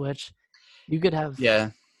on one Switch. You could have Yeah.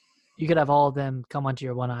 all of them come onto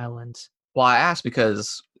your one island. Well, I asked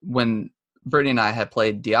because when Brittany and I had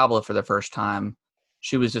played Diablo for the first time,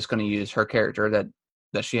 she was just going to use her character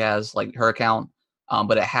that she has, like her account,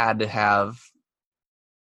 but it had to have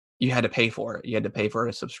you had to pay for it. You had to pay for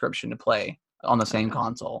a subscription to play on the same Okay.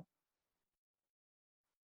 console.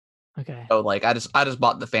 Okay. So like I just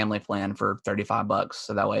bought the family plan for $35,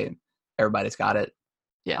 so that way everybody's got it.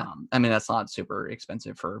 Yeah. I mean that's not super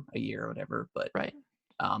expensive for a year or whatever, Right.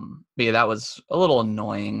 but yeah, that was a little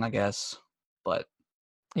annoying, I guess. But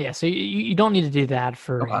Yeah. So you don't need to do that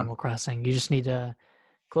for okay, Animal Crossing. You just need to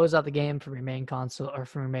close out the game from your main console or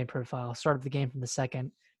from your main profile. Start up the game from the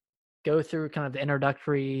second. Go through kind of the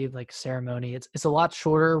introductory like ceremony. It's a lot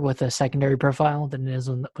shorter with a secondary profile than it is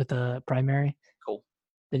with a primary. cool.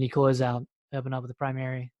 Then you close out, open up with the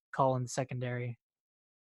primary, call in the secondary,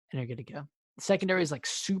 and you're good to go. The secondary is like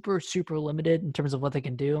super limited in terms of what they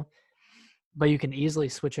can do, but you can easily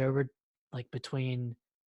switch over like between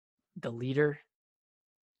the leader,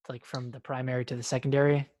 like from the primary to the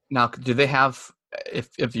secondary. Now, do they have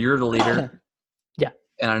if you're the leader Yeah.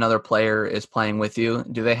 and another player is playing with you,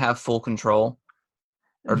 do they have full control,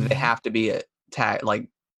 or do they have to be tagged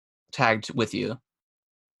with you?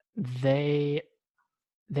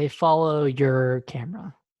 They follow your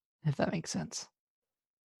camera, if that makes sense.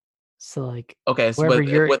 So like Okay, so wherever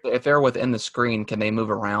you're if they're within the screen, can they move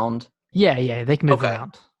around? yeah, they can move Okay,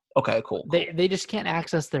 around. okay, cool. They just can't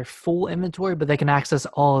access their full inventory, but they can access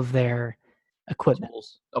all of their equipment.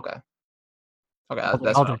 Tools. Okay, okay, All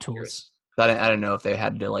that's what I their was tools. curious. I didn't know if they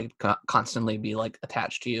had to like constantly be like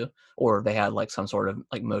attached to you, or they had like some sort of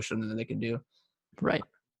like motion that they could do. Right.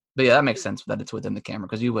 But yeah, that makes sense that it's within the camera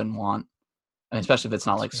because you wouldn't want, and especially if it's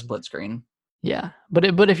not like Screen. split screen. Yeah, but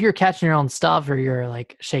if you're catching your own stuff or you're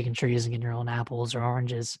like shaking trees and getting your own apples or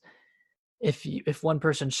oranges, if one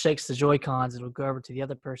person shakes the Joy Cons, it'll go over to the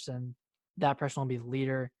other person. That person will be the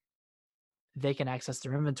leader. They can access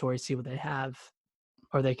their inventory, see what they have,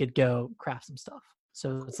 or they could go craft some stuff.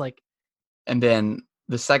 So it's like, And then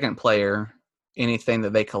the second player, anything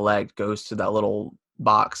that they collect goes to that little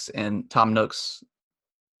box in Tom Nook's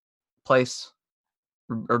place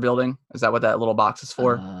or building. Is that what that little box is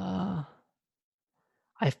for? uh,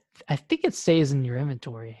 I I think it stays in your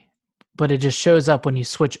inventory, but it just shows up when you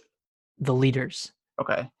switch the leaders.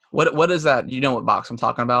 Okay. What is that? You know what box I'm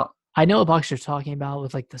talking about? I know what box you're talking about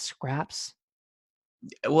with like the scraps.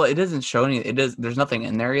 Well, it doesn't show any. It does. There's nothing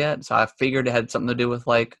in there yet, so I figured it had something to do with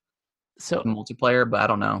like So multiplayer, but I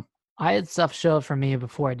don't know. I had stuff show up for me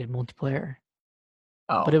before I did multiplayer,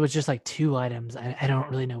 but Oh, it was just like 2 items. I don't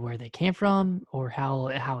really know where they came from or how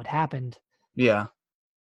it happened. yeah,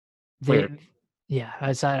 They, weird. yeah,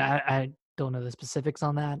 I don't know the specifics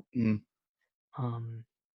on that. Mm, Um,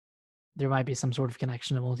 there might be some sort of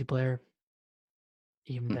connection to multiplayer,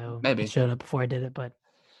 even though it maybe. showed up before I did it. But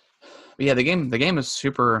But yeah, the game is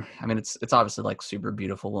super. I mean, it's obviously like super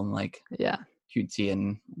beautiful and like yeah, cutesy,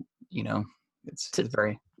 and you know, t- it's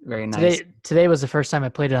very very nice. today was the first time I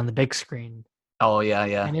played it on the big screen, Oh yeah,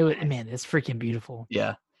 yeah, and it was, man, it's freaking beautiful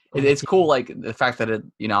yeah. on the It's cool, TV. like the fact that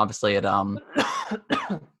obviously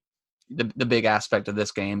the big aspect of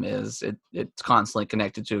this game is it's constantly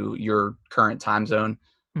connected to your current time zone,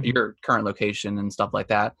 Mhm. your current location and stuff like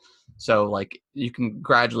that. So like you can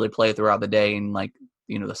gradually play throughout the day, and like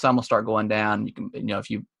the sun will start going down. You can if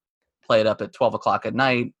you play it up at 12 o'clock at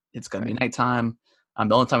night, it's going to be Right. nighttime.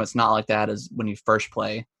 The only time it's not like that is when you first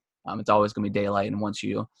play. It's always going to be daylight, and once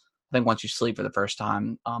you sleep for the first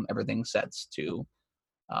time, everything sets to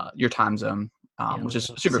your time zone, Yeah, which is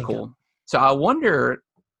it'll super sync up. cool. So I wonder,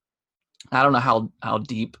 I don't know how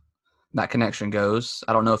deep that connection goes.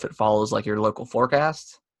 I don't know if it follows like your local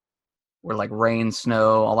forecast, where like rain,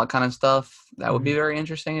 snow, all that kind of stuff. That would be Mhm. very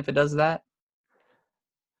interesting if it does that.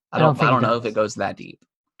 I I don't don't I think it don't know if it does goes that deep.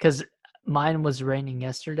 because mine was raining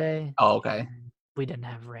yesterday, Oh, okay. and we didn't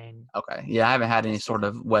have rain Okay. Yeah, I haven't had any this week. sort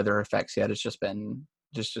of weather effects yet. It's just been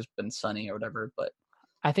sunny or whatever. But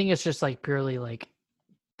I think it's just like purely like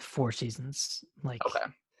 4 seasons, like okay.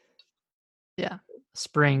 yeah,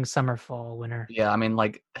 spring, summer, fall, winter. Yeah, I mean,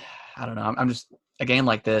 like, I don't know. I'm just a game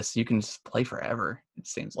like this. You can just play forever. It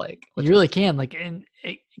seems like, You which really is can like and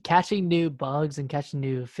catching new bugs and catching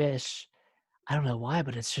new fish. I don't know why,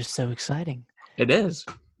 but it's just so exciting. it is.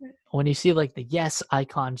 When you see like the yes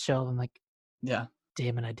icon show, I'm like, Yeah,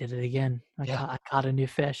 damn it, I did it again. yeah. I caught a new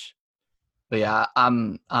fish. But yeah,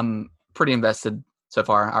 I'm pretty invested so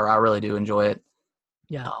far. I really do enjoy it.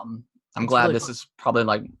 Yeah, Um, I'm it's glad really this fun. is probably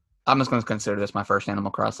like I'm just going to consider this my first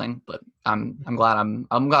Animal Crossing, but I'm glad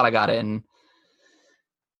I'm glad I got it and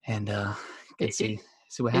get It to it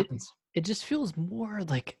see what it, happens. it just feels more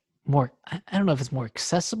like more. I don't know if it's more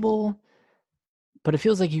accessible, but it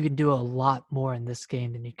feels like you can do a lot more in this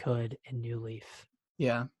game than you could in New Leaf.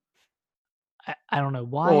 Yeah. I don't know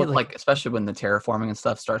Well, why. with Like like especially when the terraforming and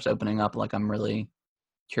stuff starts opening up, like I'm really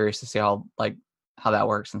curious to see how that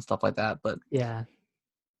works and stuff like that. yeah,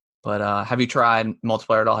 But have you tried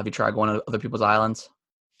multiplayer at all? Have you tried going to other people's islands?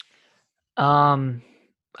 um,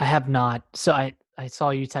 I have not. So I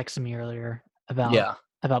saw you texting me earlier Yeah.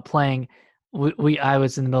 about playing. I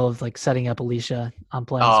was in the middle of like setting up Alicia on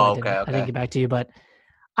playing, so Oh, okay, I didn't okay. get back to you. But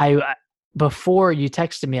I before you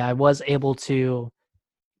texted me, I was able to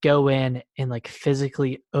go in and like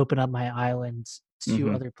physically open up my islands to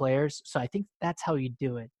Hmm. other players. So I think that's how you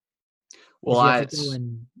do it. Well, Is you have to go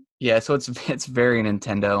in. yeah, so it's very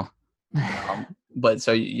Nintendo. But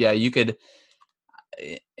so yeah, you could,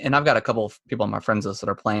 and I've got a couple of people on my friends list that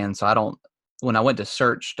are playing. So I don't. When I went to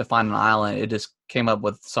search to find an island, it just came up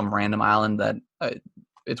with some random island that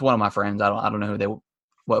it's one of my friends. I don't know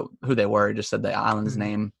who they were. It just said the island's Mhm.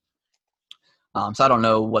 name. So I don't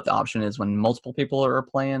know what the option is when multiple people are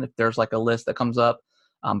playing. If there's like a list that comes up,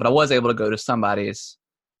 but I was able to go to somebody's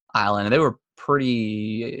island, and they were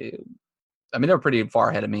pretty. I mean, they were pretty far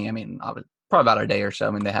ahead of me. I mean, I was probably about a day or so.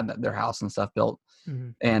 I mean, they had their house and stuff built,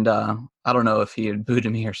 Mhm. and I don't know if he had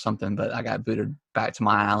booted me or something, but I got booted back to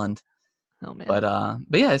my island. Oh man, But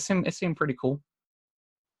yeah, it seemed pretty cool,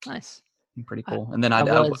 nice. pretty I, cool. And then I I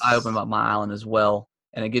opened was up my island as well,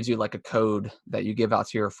 and it gives you like a code that you give out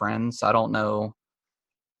to your friends. I don't know.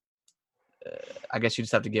 I guess you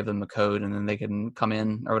just have to give them a code, and then they can come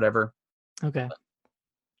in or whatever. okay.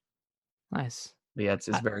 Nice. But yeah, it's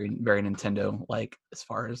I, very very Nintendo like as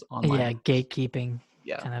far as online yeah, goes. gatekeeping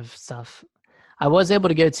Yeah. kind of stuff. I was able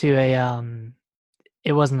to go to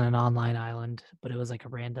it wasn't an online island, but it was like a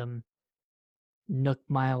random Nook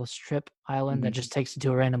Miles trip island that Mhm. just takes you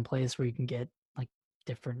to a random place where you can get like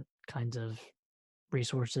different kinds of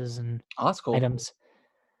resources and Oh, that's cool. items.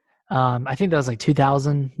 I think that was like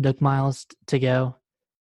 2,000 Nook Miles to go.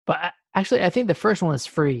 But actually, I think the first one is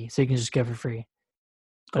free, so you can just go for free.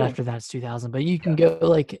 But Cool. after that, it's 2,000. But you Yeah. can go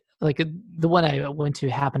the one I went to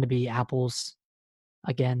happened to be apples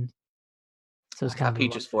again, so it's I kind got of a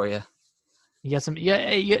peaches for you. you got some.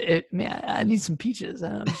 Yeah, man, I need some peaches.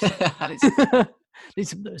 I need some- Need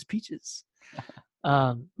some of those peaches.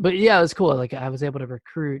 But yeah, it was cool. Like I was able to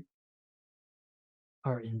recruit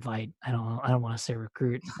or invite. I don't know. I don't want to say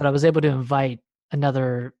recruit, but I was able to invite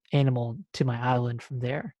another animal to my island from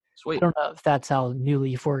there. I Sweet. don't know if that's how New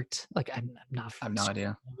Leaf worked. Like I'm not I have no super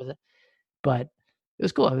idea. with it, but it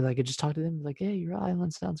was cool. I was like, I just talked to them like, hey, your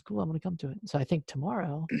island sounds cool. I'm gonna come to it. So I think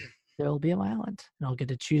tomorrow there will be on my island, and I'll get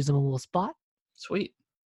to choose them a little spot. Sweet.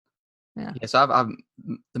 Yeah, Yeah, so I've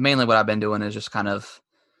mainly what I've been doing is just kind of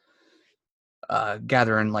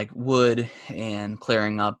gathering like wood and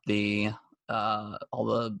clearing up the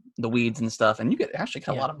all the weeds and stuff. And you get actually get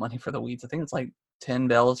a yeah, lot of money for the weeds. I think it's like 10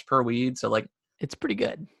 bells per weed. So like, it's pretty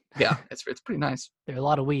good. yeah, it's pretty nice. There are a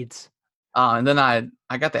lot of weeds. And then I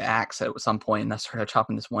got the axe at some point, and I started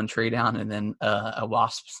chopping this one tree down, and then a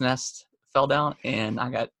wasp's nest fell down, and I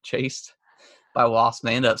got chased by wasps. And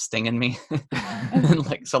they ended up stinging me, and then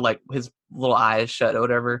like his little eyes shut or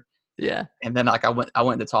whatever. Yeah. And then like I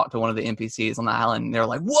went to talk to one of the NPCs on the island, and they're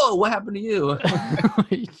like, "Whoa, what happened to you?"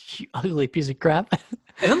 You ugly piece of crap.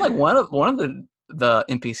 And then like one of the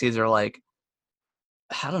NPCs are like,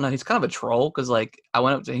 I don't know, he's kind of a troll because like I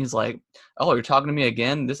went up to he's like, "Oh, you're talking to me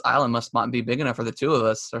again? This island must not be big enough for the two of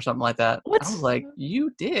us," or something like that. I was What? like, "You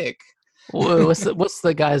dick." Whoa, what's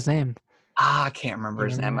the guy's name? I can't remember You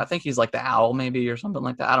his name. remember? I think he's like the owl maybe or something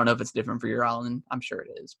like that. I don't know if it's different for your island. I'm sure it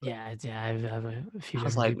is. But Yeah, I have a few I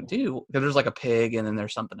was different like, people. dude, 'cause there's like a pig and then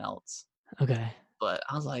there's something else. Okay. But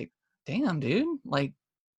I was like, damn, dude, like,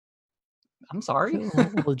 I'm sorry.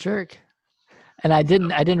 Little jerk. And I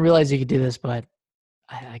didn't realize you could do this, but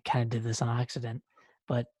I kind of did this on accident.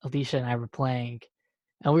 But Alicia and I were playing,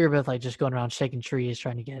 and we were both like just going around shaking trees,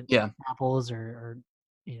 trying to get Yeah. apples or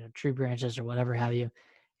tree branches or whatever have you.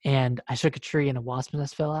 And I shook a tree, and a wasp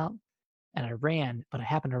nest fell out. And I ran, but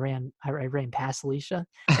I ran past Alicia,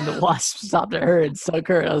 and the wasp stopped at her and stung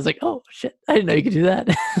her. I was like, "Oh shit! I didn't know you could do that."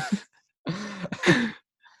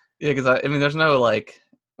 Yeah, because I mean, there's no like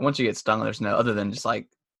once you get stung, there's no other than just like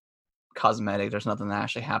cosmetic. There's nothing that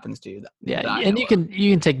actually happens to you Yeah, that I and know of.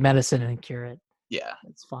 you can take medicine and cure it. Yeah,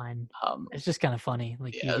 It's fine. um, It's just kind of funny.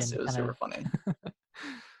 Like yeah, you can it was kind super of funny.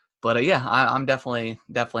 But yeah, I'm definitely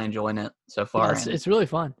enjoying it so yeah, far, and it's really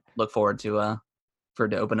fun. look forward to for it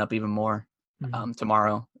to open up even more Mhm.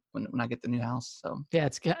 tomorrow when I get the new house. So Yeah,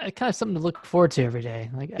 it's kind of something to look forward to every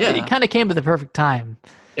day. Like it yeah, kind of came at the perfect time,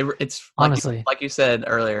 it's honestly. like you said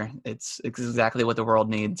earlier. It's exactly what the world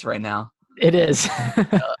needs right now. It is.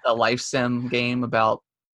 A life sim game about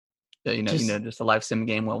Just just a life sim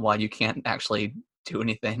game while you can't actually do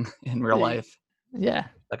anything in real eh, life, yeah,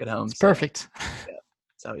 like at home. it's So perfect. yeah,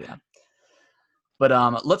 so yeah.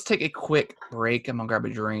 But let's take a quick break. I'm gonna grab a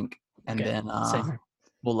drink, and Okay, then same here.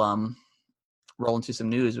 we'll roll into some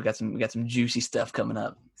news. We got some juicy stuff coming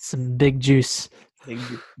up. Some big juice.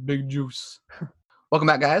 Big juice. Welcome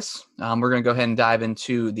back, guys. We're gonna go ahead and dive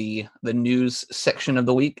into the news section of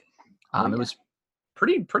the week. Oh, It yeah. was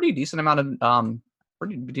pretty decent amount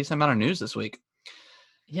of news this week.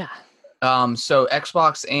 Yeah. So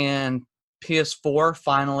Xbox and PS4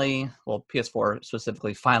 finally, well, PS4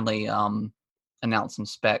 specifically, finally announced some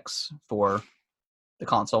specs for the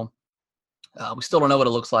console. We still don't know what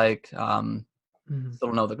it looks like. Mhm. Still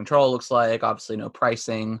don't know what the control looks like. Obviously, no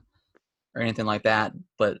pricing or anything like that.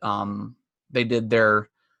 But they did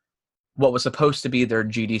what was supposed to be their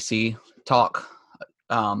GDC talk,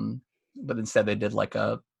 but instead they did like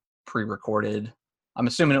a pre-recorded. I'm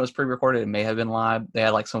assuming it was pre-recorded. It may have been live. They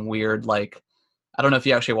had like some weird like I don't know if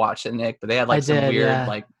you actually watched it, Nick, but they had I like some did, weird yeah.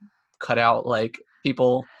 like cutout like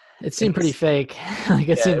people. It In seemed pretty this, fake. Like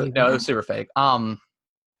it yeah, seemed like no, it was super fake.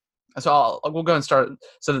 So we'll go and start.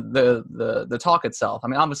 So the talk itself. I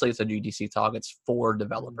mean, obviously it's a GDC talk. It's for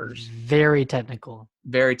developers. very technical.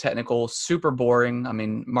 Very technical, super boring. I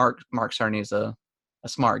mean, Mark Cerny is a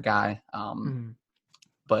smart guy. Mhm.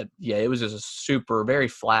 But yeah, it was just a very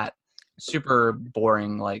flat, super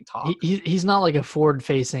boring like talk. He's not like a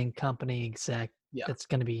forward-facing company exec Yeah, that's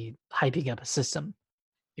going to be hyping up a system.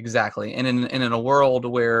 exactly. And in a world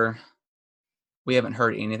where we haven't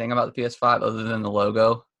heard anything about the PS5 other than the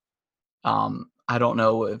logo, I don't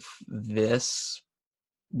know if this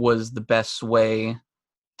was the best way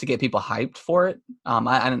to get people hyped for it.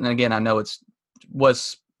 And again, I know it's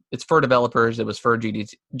for developers. It was for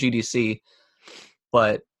GDC,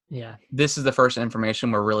 but Yeah. this is the first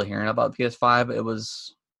information we're really hearing about PS5. It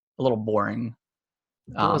was a little boring.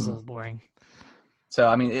 It was a little boring. So,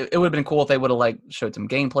 I mean, it would have been cool if they would have like showed some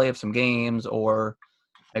gameplay of some games, or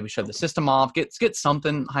maybe showed the system off, get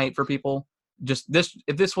something hype for people. Just this,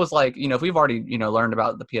 if this was like, if we've already, learned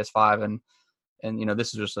about the PS5 and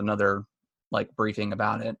this is just another like briefing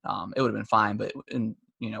about it, it would have been fine. But when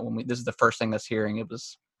this is the first thing that's hearing, it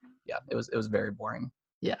was very boring.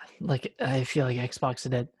 Yeah. Like, I feel like Xbox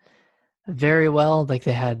did it very well. Like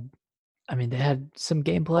they had some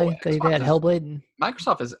gameplay. They had Hellblade. And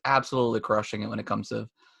Microsoft is absolutely crushing it when it comes to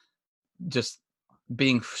just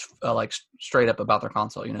being like straight up about their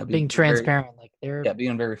console. Being transparent.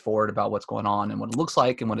 Being very forward about what's going on and what it looks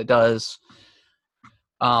like and what it does.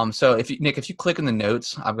 So if you click in the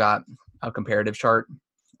notes, I've got a comparative chart.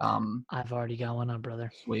 I've already got one on,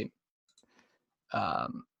 brother. Sweet.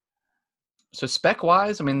 So spec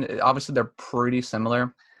wise, I mean, obviously they're pretty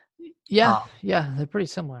similar. Yeah, they're pretty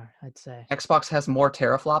similar, I'd say. Xbox has more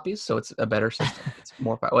terafloppies, so it's a better system. It's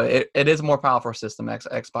more it is a more powerful system.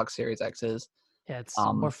 Xbox Series X is. Yeah, it's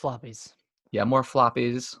more floppies. Yeah, more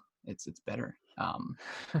floppies. It's better.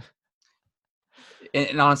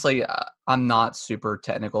 And honestly, I'm not super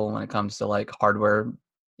technical when it comes to like hardware.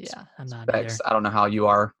 Yeah, I'm not specs. either. I don't know how you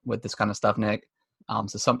are with this kind of stuff, Nick.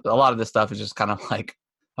 So a lot of this stuff is just kind of like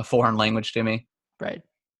a foreign language to me. Right.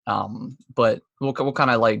 But we'll kind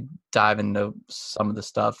of like dive into some of the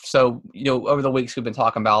stuff. So, over the weeks we've been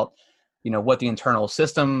talking about, what the internal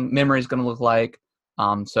system memory is going to look like.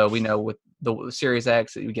 So we know with the Series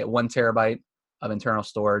X, you get 1 terabyte of internal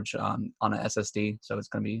storage on an SSD. So it's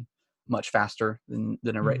going to be much faster than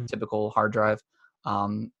a typical hard drive.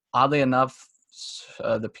 Oddly enough,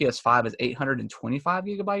 the PS5 is 825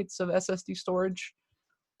 gigabytes of SSD storage.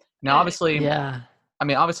 Now, obviously, yeah. I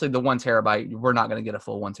mean, obviously, the 1 terabyte, we're not going to get a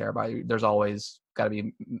full 1 terabyte. There's always got to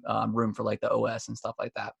be room for like the OS and stuff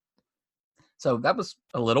like that. So that was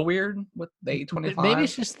a little weird with the 825. Maybe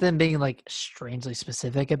it's just them being like strangely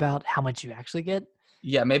specific about how much you actually get.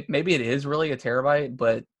 Yeah, maybe it is really a terabyte,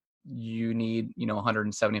 but you need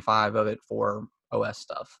 175 of it for OS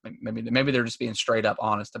stuff. Maybe they're just being straight up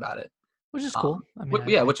honest about it, which is cool.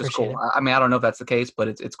 Which is cool. I mean, I don't know if that's the case, but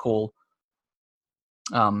it's cool.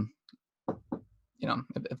 If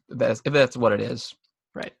that's what it is.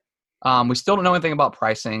 Right. We still don't know anything about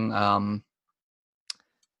pricing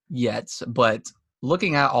yet, but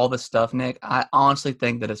looking at all this stuff, Nick, I honestly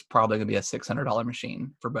think that it's probably going to be a $600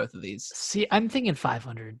 machine for both of these. See, I'm thinking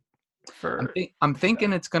 500. I'm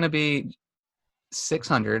thinking it's going to be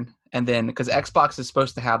 600, and then because Xbox is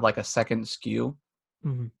supposed to have like a second SKU,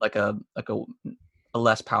 like a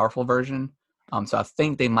less powerful version. So I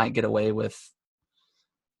think they might get away with,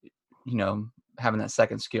 having that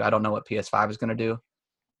second SKU. I don't know what PS5 is going to do.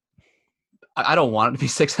 I don't want it to be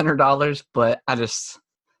 $600, but I just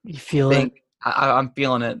think I'm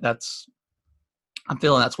feeling it. I'm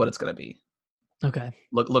feeling that's what it's going to be. Okay.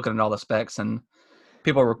 Looking at all the specs, and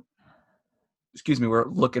people were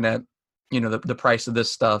looking at, the price of this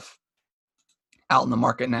stuff out in the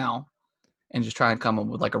market now and just trying to come up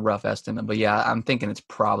with like a rough estimate. But yeah, I'm thinking it's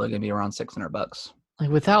probably going to be around $600. Like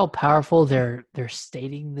with how powerful they're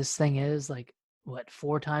stating this thing is, like what,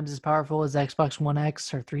 4 times as powerful as Xbox One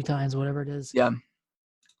X or 3 times, whatever it is. Yeah.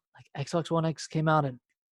 Like Xbox One X came out at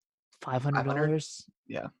 $500.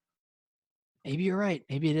 Yeah. Maybe you're right.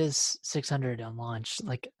 Maybe it is 600 on launch.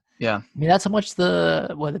 Like, yeah. I mean, that's how much the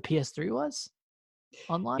PS3 was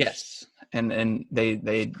on launch. Yes. And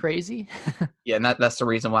they crazy. Yeah. And that's the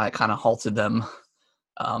reason why it kind of halted them.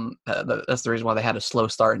 That's the reason why they had a slow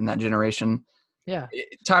start in that generation. Yeah.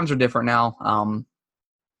 Times are different now.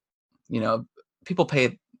 People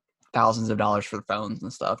pay thousands of dollars for phones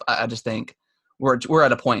and stuff. I just think we're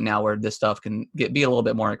at a point now where this stuff can be a little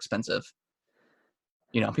bit more expensive.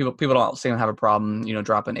 People don't seem to have a problem,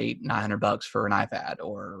 dropping $800-900 for an iPad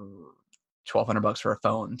or $1,200 for a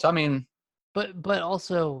phone. So I mean, but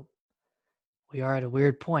also we are at a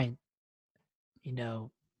weird point.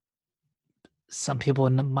 Some people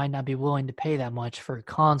might not be willing to pay that much for a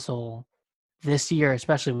console this year,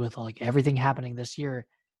 especially with like everything happening this year.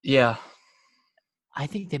 Yeah. I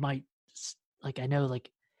think they might, like, I know like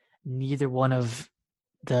neither one of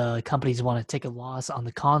the companies want to take a loss on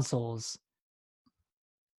the consoles,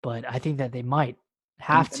 but I think that they might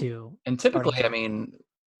have to. And typically,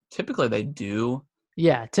 typically they do.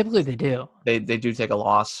 Yeah, typically they do. They do take a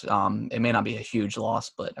loss. It may not be a huge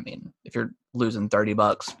loss, but I mean, if you're losing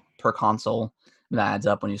 $30 per console, that adds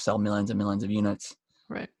up when you sell millions and millions of units.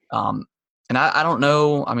 Right. And I don't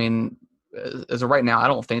know. I mean, as of right now, I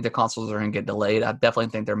don't think the consoles are going to get delayed. I definitely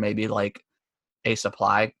think there may be like a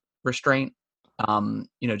supply restraint.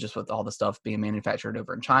 Just with all the stuff being manufactured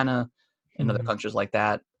over in China and other countries like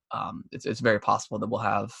that, it's very possible that we'll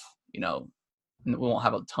have, we won't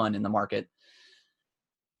have a ton in the market.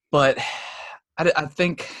 But I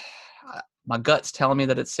think my gut's telling me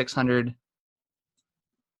that it's 600.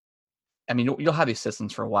 I mean, you'll have these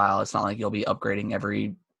systems for a while. It's not like you'll be upgrading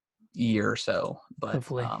every year or so, but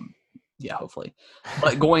Hopefully. Yeah, hopefully.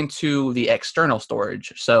 But going to the external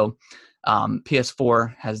storage, so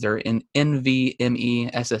PS4 has their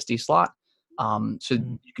NVMe SSD slot. So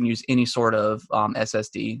you can use any sort of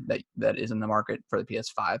SSD that is in the market for the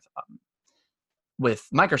PS5. With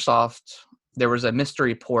Microsoft, there was a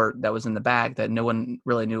mystery port that was in the bag that no one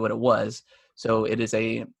really knew what it was. So it is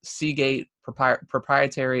a Seagate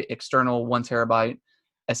proprietary external 1 terabyte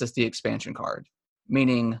SSD expansion card,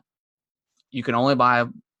 meaning you can only buy it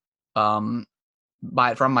from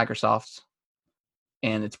Microsoft,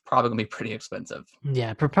 and it's probably going to be pretty expensive.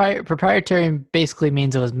 Yeah, proprietary basically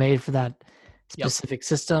means it was made for that specific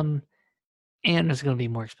system, and it's going to be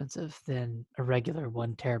more expensive than a regular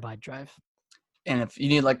 1 terabyte drive. And if you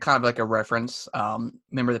need like kind of like a reference,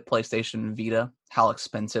 remember the PlayStation Vita, how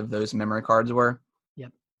expensive those memory cards were?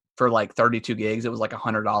 Yep. For like 32 gigs, it was like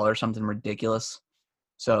 $100, something ridiculous.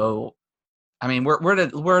 So, I mean,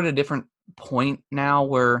 we're at a different point now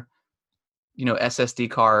where, SSD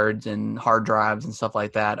cards and hard drives and stuff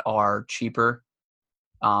like that are cheaper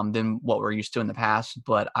than what we're used to in the past.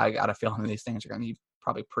 But I got a feeling these things are going to be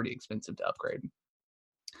probably pretty expensive to upgrade.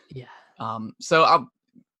 Yeah. So I'm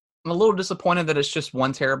a little disappointed that it's just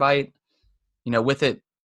 1 terabyte. With it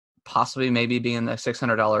possibly maybe being a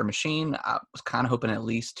 $600 machine, I was kind of hoping at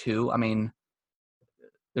least 2. I mean,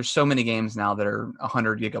 there's so many games now that are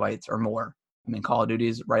 100 gigabytes or more. I mean, Call of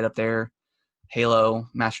Duty's right up there. Halo,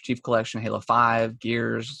 Master Chief Collection, Halo 5,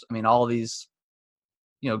 Gears. I mean, all of these,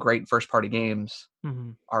 great first-party games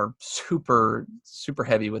are super, super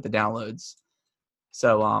heavy with the downloads.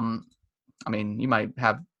 So, I mean, you might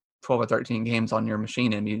have 12 or 13 games on your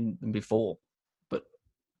machine and be full. But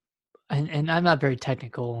and I'm not very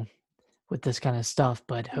technical with this kind of stuff,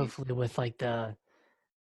 but hopefully with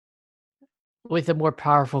a more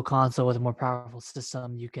powerful console, with a more powerful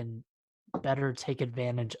system, you can better take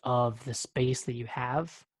advantage of the space that you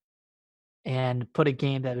have and put a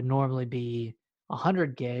game that would normally be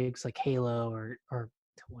 100 gigs like Halo or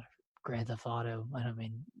whatever, Grand Theft Auto.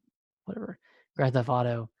 Grand Theft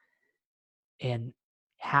Auto, and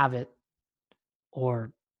have it,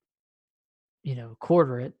 or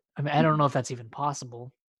quarter it. I mean, I don't know if that's even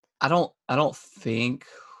possible. I don't think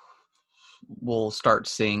we'll start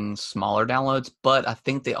seeing smaller downloads, but I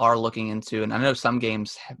think they are looking into, and I know some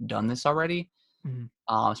games have done this already,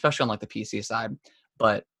 especially on like the PC side.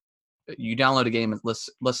 But you download a game,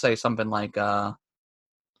 let's say something like Halo,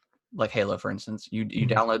 for instance. You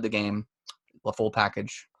download the game, the full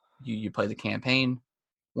package. You play the campaign.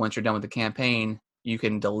 Once you're done with the campaign, you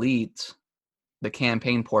can delete the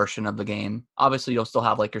campaign portion of the game. Obviously, you'll still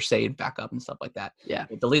have like your save backup and stuff like that. Yeah.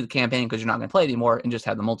 But delete the campaign because you're not going to play it anymore, and just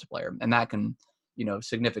have the multiplayer, and that can,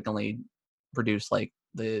 significantly reduce like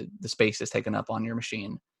the space that's taken up on your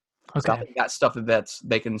machine. Okay. So I think that's stuff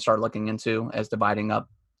they can start looking into as dividing up,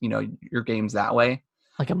 your games that way.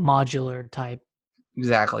 Like a modular type.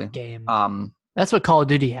 Exactly. Game. That's what Call of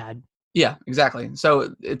Duty had. Yeah, exactly.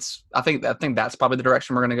 So I think that's probably the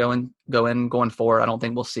direction we're going to go in going forward. I don't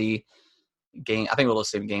think we'll see I think we'll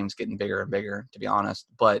see games getting bigger and bigger, to be honest.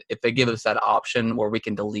 But if they give us that option where we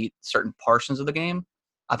can delete certain portions of the game,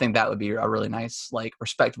 I think that would be a really nice, like,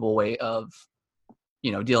 respectable way of,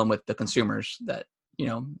 dealing with the consumers that,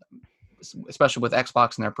 especially with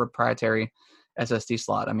Xbox and their proprietary SSD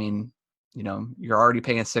slot. I mean, you're already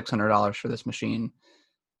paying $600 for this machine.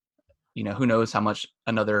 Who knows how much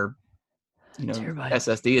another, terabyte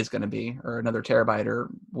SSD is going to be, or another terabyte, or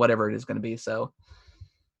whatever it is going to be. So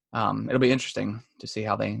it'll be interesting to see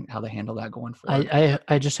how they handle that going forward.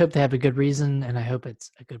 I just hope they have a good reason, and I hope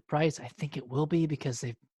it's a good price. I think it will be, because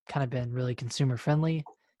they've kind of been really consumer friendly.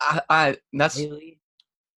 That's lately.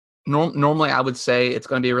 Normally I would say it's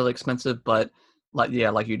going to be really expensive, but like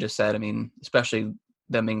you just said, I mean, especially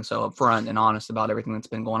them being so upfront and honest about everything that's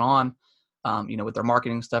been going on, with their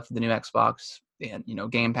marketing stuff for the new Xbox, and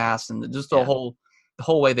Game Pass, and just the whole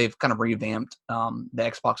way they've kind of revamped the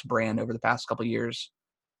Xbox brand over the past couple of years.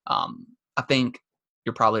 I think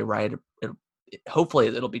you're probably right. Hopefully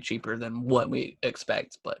it'll be cheaper than what we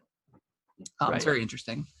expect, but it's very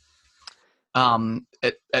interesting. On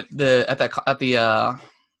the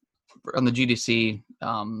GDC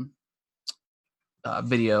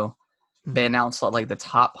video, they announced that like the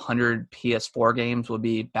top 100 PS4 games would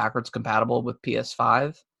be backwards compatible with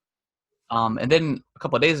PS5. And then a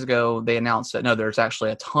couple of days ago, they announced that no, there's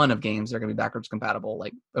actually a ton of games that are going to be backwards compatible,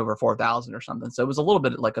 like over 4,000 or something. So it was a little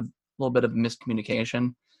bit of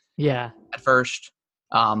miscommunication Yeah. at first.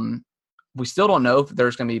 We still don't know if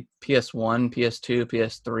there's going to be PS1, PS2,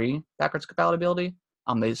 PS3 backwards compatibility.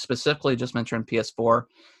 They specifically just mentioned PS4,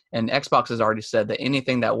 and Xbox has already said that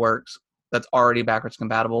anything that works that's already backwards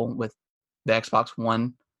compatible with the Xbox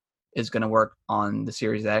One is going to work on the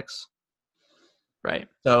Series X. Right.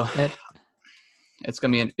 So it's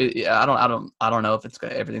going to be. I don't know if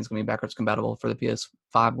everything's going to be backwards compatible for the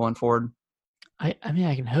PS5 going forward. I mean,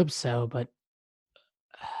 I can hope so, but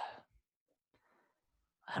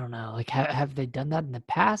I don't know. Like, have they done that in the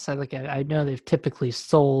past? I know they've typically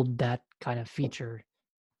sold that kind of feature.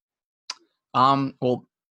 Well,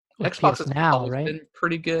 With Xbox PS has Now, always right? been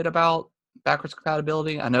pretty good about backwards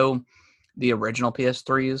compatibility. I know the original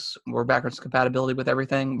PS3s were backwards compatibility with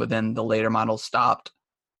everything, but then the later models stopped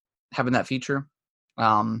having that feature.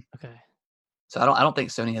 Okay. So I don't think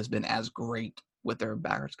Sony has been as great with their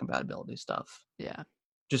backwards compatibility stuff. Yeah.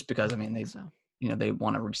 Just because I I mean think so. they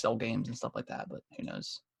want to resell games and stuff like that, but who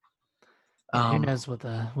knows? Yeah, who knows what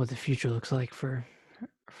the future looks like for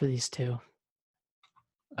these two.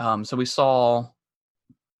 So we saw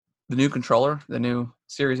the new controller, the new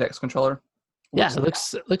Series X controller. Yeah, it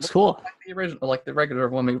looks cool. Like the original, like the regular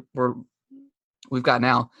one we've got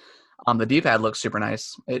now. The D-pad looks super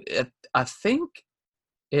nice. I think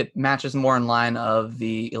it matches more in line of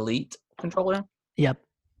the Elite controller. Yep.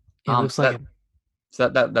 It looks So like it. So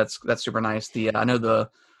that's super nice. I know the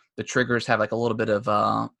triggers have like a little bit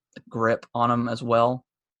of grip on them as well,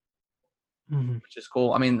 which is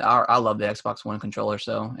cool. I mean, I love the Xbox One controller,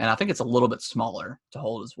 and I think it's a little bit smaller to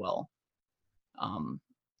hold as well.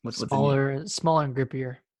 With Smaller and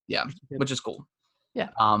grippier. Yeah, which is cool. Yeah.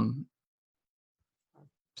 So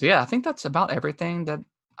yeah, I think that's about everything that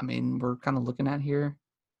we're kind of looking at here.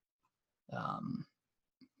 I'm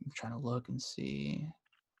trying to look and see.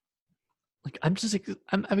 Like I'm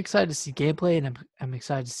excited to see gameplay, and I'm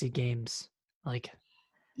excited to see games. Like,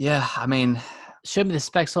 yeah, show me the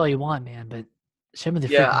specs all you want, man, but show me the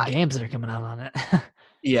Yeah, freaking games that are coming out on it.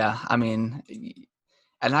 yeah, and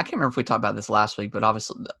I can't remember if we talked about this last week, but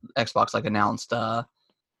obviously Xbox announced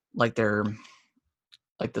like their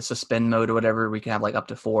the suspend mode or whatever. We can have like up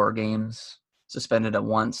to 4 games suspended at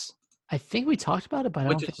once. I think we talked about it, but I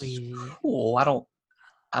don't think Which is we. cool. I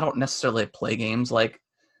don't necessarily play games like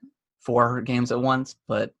 4 games at once,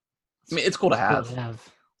 but it's cool to have.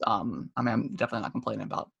 I'm definitely not complaining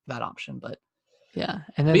about that option, but yeah.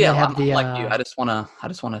 And then yeah, they have I'm the. like you. I just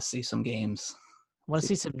wanna see some games. I want to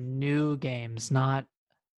see some new games, not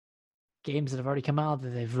games that have already come out that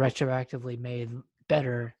they've retroactively made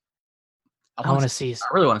better. I want to see.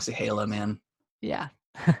 I really want to see Halo, man. Yeah.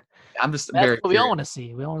 I'm just That's very. what we all want to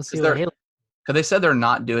see. We all want to see Halo. Because they said they're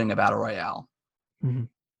not doing a battle royale. Mm-hmm.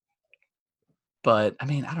 But I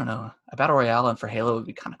don't know. A battle royale and for Halo would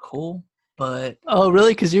be kind of cool. But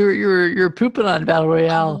really? Because you're pooping on battle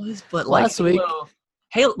royale but last week.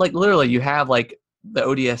 Halo, like literally, you have like the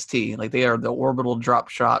ODST, like they are the orbital drop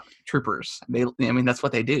shot troopers. That's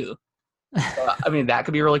what they do. So, that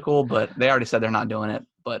could be really cool. But they already said they're not doing it.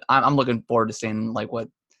 But I'm looking forward to seeing like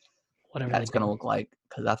whatever that's going to look like,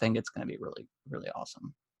 because I think it's going to be really, really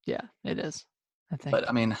awesome. Yeah, it is. I think. But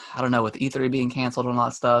I don't know, with E3 being canceled and all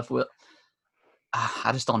that stuff.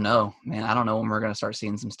 I just don't know, man. I don't know when we're going to start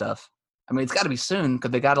seeing some stuff. It's got to be soon,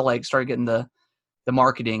 because they got to like start getting the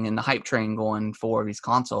marketing and the hype train going for these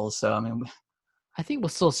consoles. So I think we'll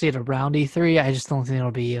still see it around E3. I just don't think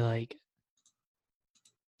it'll be like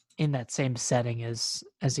in that same setting as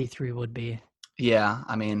E3 would be. Yeah,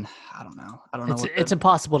 I don't know. It's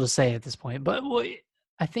impossible to say at this point, but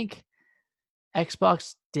I think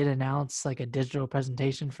Xbox did announce like a digital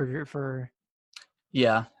presentation for June.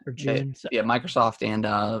 Yeah, Microsoft and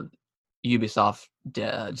Ubisoft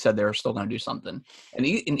said they were still going to do something. And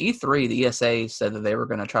in E3, the ESA said that they were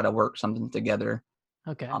going to try to work something together.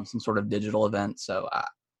 Okay. Some sort of digital event. So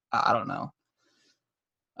I don't know.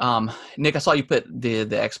 Nick, I saw you put the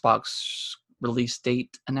Xbox release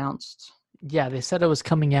date announced. Yeah, they said it was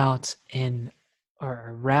coming out in or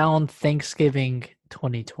around Thanksgiving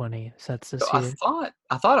 2020. So that's this year.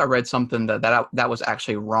 I thought I read something that was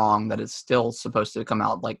actually wrong. That it's still supposed to come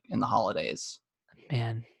out like in the holidays.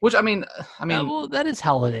 Man, which well, that is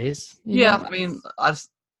holidays. Yeah,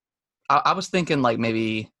 I was thinking like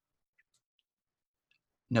maybe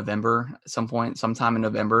November at some point. Sometime in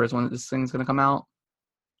November is when this thing's going to come out,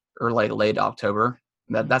 or like late October.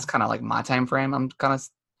 That's kind of like my time frame. I'm kind of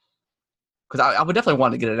because I would definitely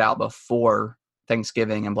want to get it out before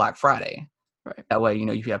Thanksgiving and Black Friday. Right. That way,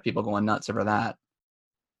 you have people going nuts over that.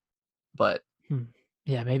 But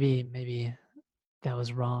yeah, maybe that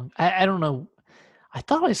was wrong. I don't know. I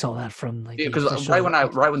thought I saw that from like the because official.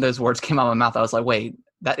 right when those words came out of my mouth, I was like, wait,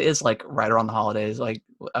 that is like right around the holidays. Like,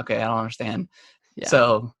 okay, I don't understand. Yeah.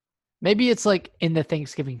 So maybe it's like in the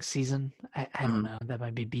Thanksgiving season. I don't know. That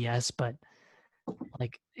might be BS, but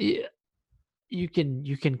like you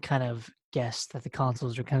can kind of guess that the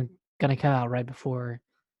consoles are kind of gonna come out right before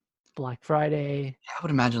Black Friday. I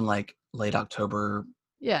would imagine like late October,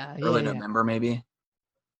 early Yeah. November, maybe.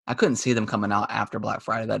 I couldn't see them coming out after Black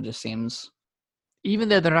Friday. That just seems. Even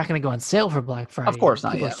though they're not going to go on sale for Black Friday, Of course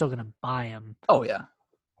not. people Yeah. are still going to buy them. Oh yeah.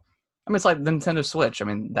 I mean, it's like the Nintendo Switch. I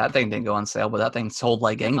mean, that thing didn't go on sale, but that thing sold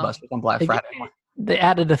like gangbusters on Black Friday. They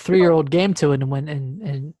added a 3-year-old game to it and went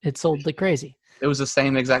and it sold like crazy. It was the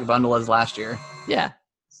same exact bundle as last year. Yeah.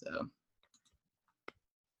 So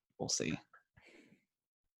we'll see.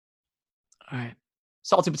 All right.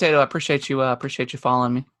 Salty Potato, I appreciate you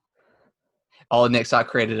following me. Oh, Nick, so I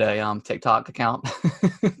created a TikTok account.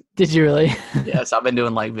 Did you really? Yes, I've been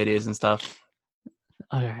doing like videos and stuff.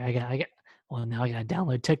 Okay, I got. Well, now I gotta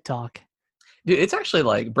download TikTok. Dude, it's actually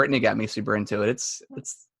like Brittany got me super into it. It's.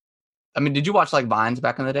 I mean, did you watch like Vines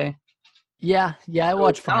back in the day? Yeah, I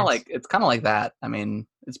watched. It's kind of like that. I mean,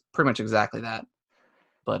 it's pretty much exactly that.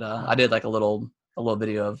 But I did like a little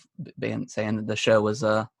video of being saying that the show was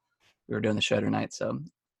we were doing the show tonight, so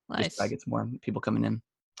nice. I get some more people coming in.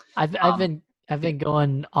 I've been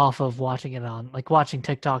going off of watching it on like watching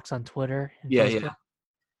TikToks on Twitter. And Facebook. Yeah.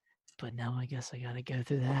 But now I guess I gotta go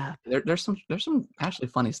through the app. There's some actually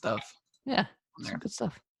funny stuff. Yeah, some good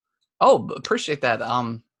stuff. Oh, appreciate that.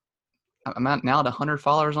 I'm now at 100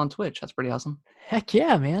 followers on Twitch. That's pretty awesome. Heck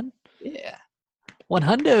yeah, man. Yeah.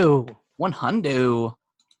 100.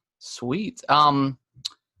 Sweet.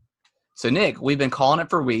 So Nick, we've been calling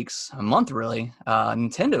it for weeks, a month really.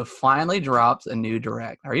 Nintendo finally dropped a new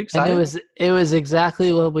Direct. Are you excited? And it was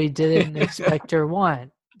exactly what we didn't expect or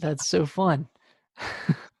want. That's so fun.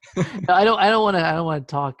 No, I don't want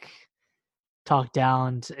to talk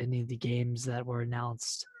down to any of the games that were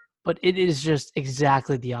announced, but it is just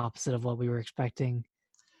exactly the opposite of what we were expecting.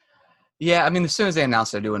 Yeah, I mean, as soon as they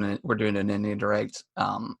announced we're doing an Indie Direct.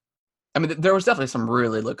 I mean, there was definitely some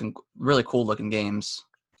really cool looking games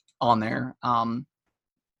on there.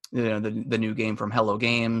 The new game from Hello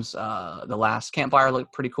Games, The Last Campfire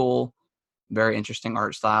looked pretty cool. Very interesting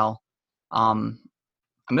art style.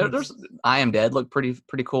 I mean, there's I Am Dead looked pretty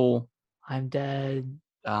cool. I'm Dead.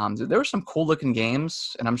 There were some cool looking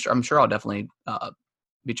games, and I'm sure I'll definitely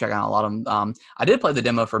be checking out a lot of them. I did play the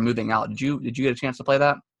demo for Moving Out. Did you get a chance to play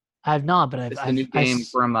that? I have not, but it's the new game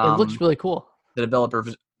from. It looks really cool. The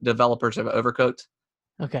developers of Overcooked.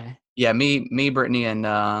 Okay. Yeah, me, Brittany, and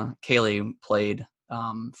Kaylee played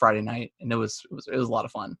Friday night, and it was a lot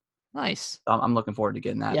of fun. Nice. I'm looking forward to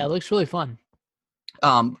getting that. Yeah, it looks really fun.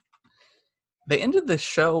 They ended the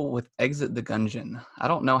show with Exit the Gungeon. I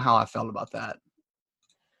don't know how I felt about that.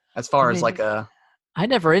 As far as like a. I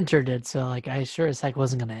never entered it, so like I sure as heck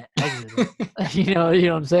wasn't gonna exit it. you know what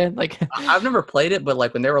I'm saying? Like I've never played it, but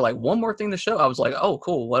like when they were like one more thing to show, I was like, oh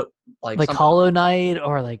cool, what like Hollow Knight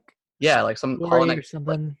or like like some Hollow Knight or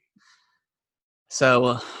something.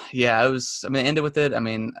 So yeah, it ended with it. I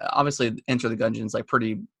mean, obviously Enter the Gungeon's like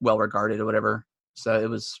pretty well regarded or whatever.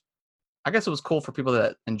 So I guess it was cool for people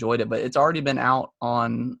that enjoyed it, but it's already been out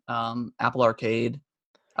on Apple Arcade,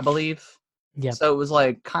 I believe. Yeah. So it was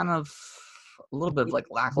like kind of a little bit of like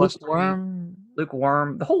lackluster,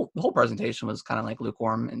 lukewarm. The whole presentation was kind of like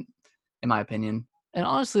lukewarm, in my opinion. And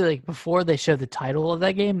honestly, like before they showed the title of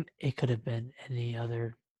that game, it could have been any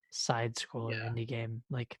other side scroller indie game.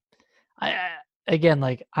 Like,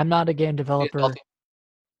 I'm not a game developer.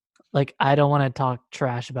 Like, I don't want to talk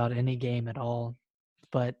trash about any game at all,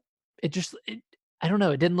 but I don't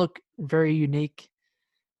know. It didn't look very unique.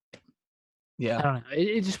 Yeah, I don't know.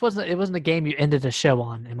 It just wasn't. It wasn't a game you ended a show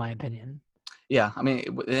on, in my opinion. Yeah, I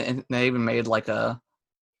mean, they even made like one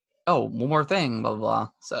more thing, blah blah blah.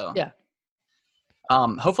 So yeah.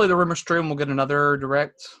 Hopefully the rumor stream will get another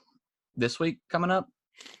Direct this week coming up.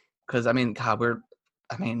 Because I mean, God,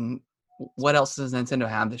 what else does Nintendo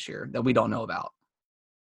have this year that we don't know about?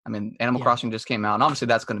 I mean, Animal Crossing just came out, and obviously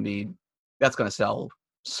that's going to sell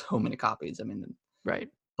so many copies. I mean, right.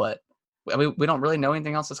 But I mean, we don't really know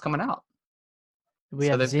anything else that's coming out. We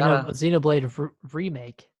have Xenoblade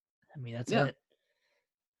remake. I mean, that's it.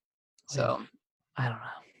 So I don't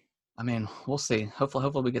know. I mean, we'll see.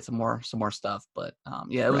 Hopefully we get some more stuff. But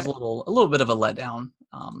it was a little bit of a letdown.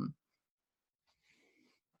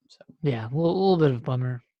 Yeah, a little bit of a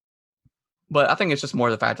bummer. But I think it's just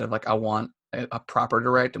more the fact of like I want a proper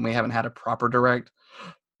direct, and we haven't had a proper direct.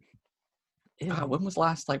 When was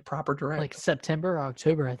last like proper direct? Like September, or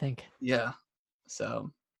October, I think. Yeah.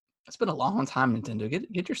 So it's been a long time, Nintendo.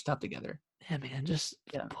 Get your stuff together. Yeah, man, just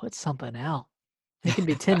put something out. It can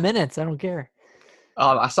be 10 minutes. I don't care.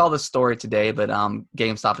 I saw this story today, but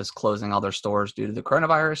GameStop is closing all their stores due to the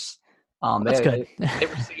coronavirus. That's good. They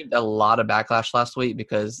received a lot of backlash last week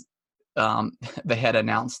because they had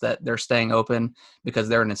announced that they're staying open because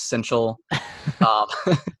they're an essential,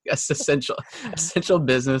 essential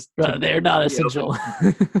business. Bro, they're not essential.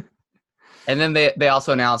 And then they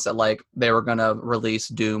also announced that like they were gonna release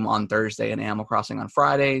Doom on Thursday and Animal Crossing on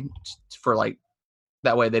Friday for like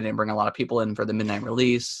that way they didn't bring a lot of people in for the midnight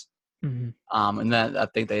release. Mm-hmm. And then I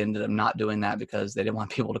think they ended up not doing that because they didn't want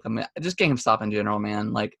people to come in. Just GameStop in general,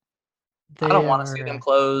 man. Like I don't want to see them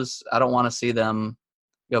close. I don't want to see them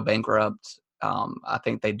go bankrupt. I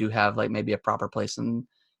think they do have like maybe a proper place in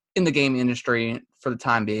the game industry for the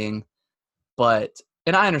time being. And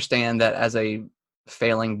I understand that as a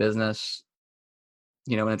failing business,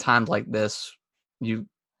 you know, in a time like this, you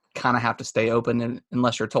kind of have to stay open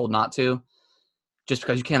unless you're told not to, just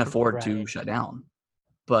because you can't afford to shut down.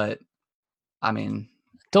 But I mean,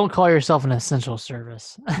 don't call yourself an essential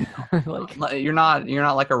service. Like you're not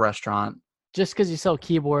like a restaurant. Just because you sell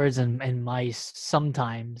keyboards and mice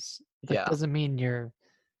sometimes, doesn't mean you're.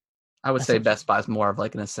 I would say Best Buy is more of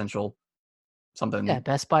like an essential something. Yeah,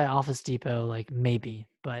 Best Buy, Office Depot, like maybe,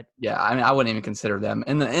 but yeah, I mean, I wouldn't even consider them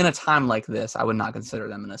in a time like this. I would not consider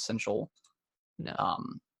them an essential,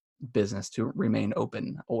 business to remain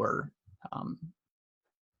open or,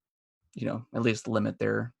 you know, at least limit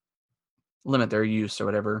their use or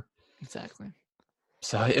whatever. Exactly.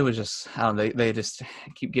 So it was just, I don't know, they just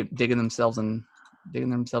keep digging themselves in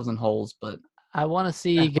holes. But I want to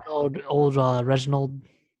see old Reginald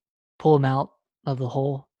pull him out of the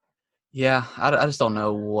hole. Yeah, I just don't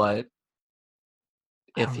know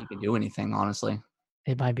if he can do anything, honestly.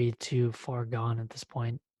 It might be too far gone at this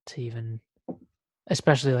point to even,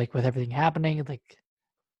 especially like with everything happening, like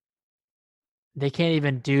they can't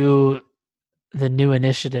even do the new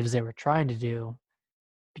initiatives they were trying to do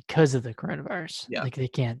because of the coronavirus. Yeah. Like they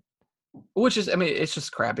can't. Which is, I mean, it's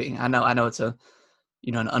just crappy. I know it's a,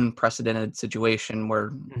 you know, an unprecedented situation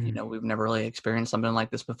where, you know, we've never really experienced something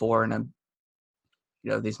like this before and, you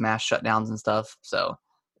know, these mass shutdowns and stuff. So,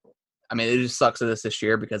 I mean, it just sucks that this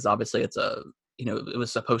year because obviously it's you know, it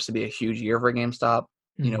was supposed to be a huge year for GameStop,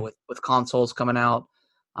 you know, with consoles coming out.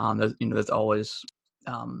 There's always,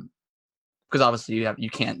 because obviously you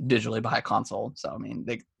can't digitally buy a console. So, I mean,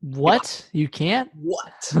 you can't?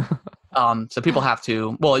 What? So people have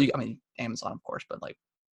to, well, I mean, Amazon, of course, but like,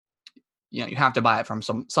 you know, you have to buy it from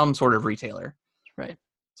some sort of retailer. Right.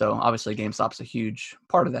 So obviously GameStop's a huge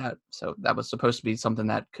part of that. So that was supposed to be something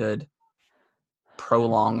that could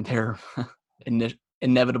prolong their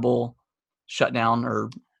inevitable shutdown or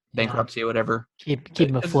bankruptcy or whatever. Keep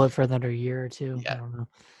them afloat for another year or two. Yeah. I don't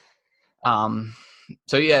know.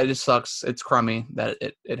 So yeah, it just sucks. It's crummy that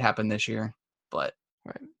it happened this year, but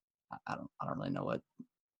I don't really know what.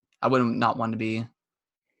 I wouldn't not want to be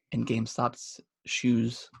in GameStop's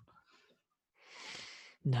shoes.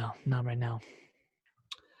 No, not right now.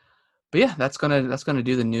 But yeah, that's gonna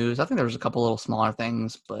do the news. I think there was a couple little smaller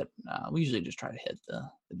things, but we usually just try to hit the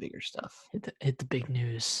bigger stuff. Hit the big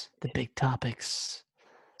news, the big topics.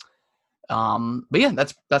 But yeah,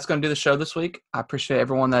 that's gonna do the show this week. I appreciate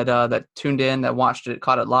everyone that tuned in, that watched it,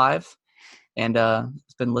 caught it live, and has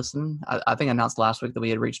been listening. I think I announced last week that we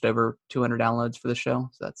had reached over 200 downloads for the show.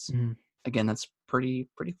 So that's again, that's pretty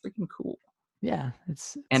freaking cool. Yeah,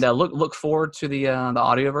 it's and look forward to the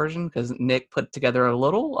audio version because Nick put together a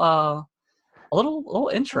little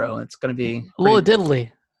intro. It's going to be a little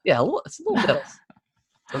diddly. Yeah, it's a little diddle.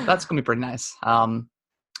 So that's going to be pretty nice. And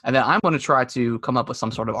then I'm going to try to come up with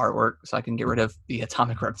some sort of artwork so I can get rid of the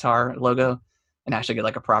Atomic Reptar logo and actually get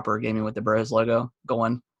like a proper Gaming with the Bros logo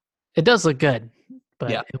going. It does look good,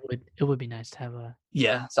 but it would be nice to have a.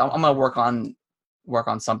 Yeah, so I'm going to work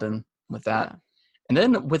on something with that. Yeah. And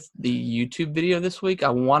then with the YouTube video this week, I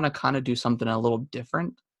want to kind of do something a little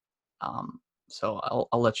different. So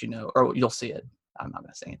I'll let you know, or you'll see it. I'm not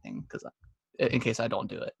going to say anything because in case I don't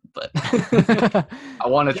do it, but I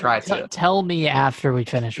want to try to. Tell me after we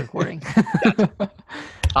finish recording.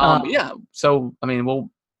 Yeah. So, I mean,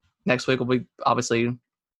 next week we'll be obviously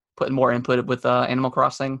putting more input with Animal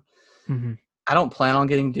Crossing. Mm-hmm. I don't plan on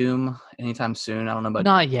getting Doom anytime soon. I don't know about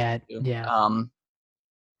not yet. Doom. Yeah.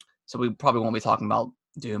 So we probably won't be talking about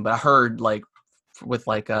Doom, but I heard like with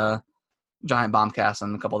like Giant Bombcast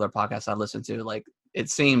and a couple other podcasts I listened to, like it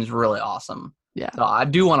seems really awesome. Yeah. So I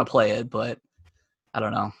do want to play it, but I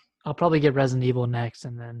don't know. I'll probably get Resident Evil next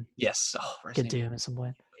and then Yes. Oh, get Resident Evil. Doom at some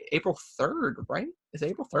point. April 3rd, right? Is it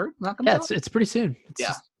April 3rd not coming Yeah, out? it's pretty soon. It's Yeah.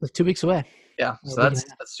 just like 2 weeks away. Yeah. Or So a week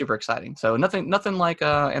and a that's super exciting. So nothing like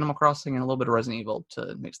Animal Crossing and a little bit of Resident Evil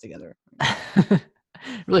to mix together. half.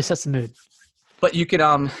 Really sets the mood. But you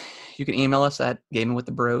can email us at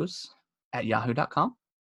gamingwiththebros@yahoo.com.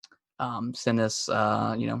 Send us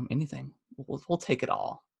anything. We'll take it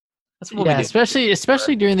all. That's what we do.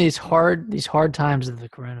 especially during these hard times of the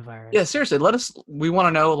coronavirus. Yeah, seriously, we want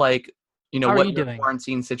to know, like, How are what you your doing?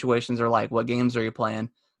 quarantine situations are like, what games are you playing,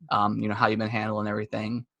 how you've been handling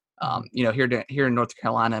everything. Here in North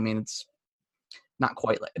Carolina, I mean, it's not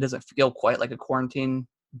quite it doesn't feel quite like a quarantine,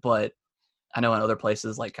 but I know in other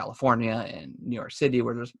places like California and New York City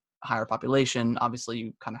where there's a higher population, obviously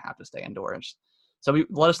you kind of have to stay indoors. So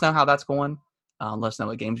let us know how that's going. Let us know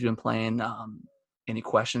what games you've been playing. Any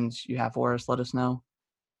questions you have for us, let us know.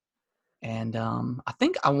 And I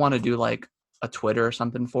think I want to do like a Twitter or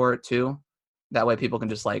something for it too. That way people can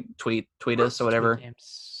just like tweet us or whatever.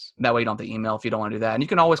 That way you don't have to email if you don't want to do that. And you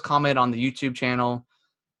can always comment on the YouTube channel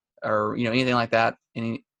or, anything like that.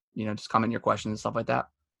 Just comment your questions and stuff like that.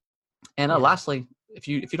 And lastly, if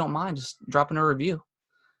you don't mind, just dropping a review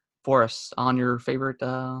for us on your favorite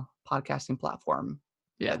podcasting platform.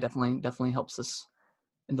 Yeah, definitely helps us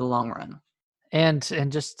in the long run. And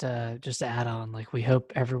just to add on, like, we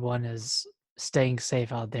hope everyone is staying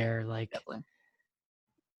safe out there. Like, Definitely.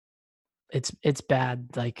 It's bad.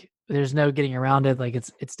 Like, there's no getting around it. Like,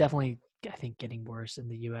 it's definitely, I think, getting worse in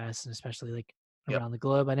the U.S. and especially like around the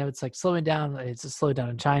globe. I know it's like slowing down. It's a slowed down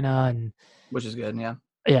in China and which is good. Yeah,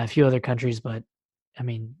 a few other countries. But I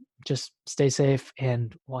mean, just stay safe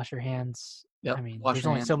and wash your hands. Yep. I mean, there's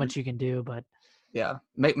only so much you can do, but yeah,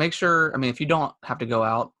 make sure. I mean, if you don't have to go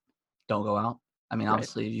out, don't go out. I mean,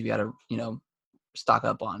 obviously you got to stock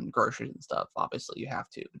up on groceries and stuff. Obviously you have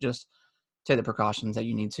to just take the precautions that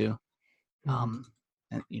you need to. And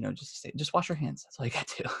just wash your hands. That's all you got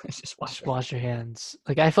to do. Just wash your hands.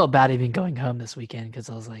 Like, I felt bad even going home this weekend because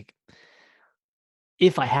I was like,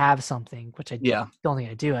 if I have something, which I don't think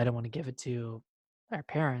I do, I don't want to give it to our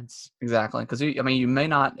parents. Exactly, because you may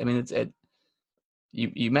not. I mean,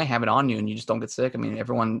 you may have it on you and you just don't get sick. I mean,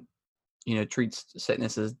 everyone treats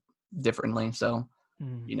sicknesses differently. So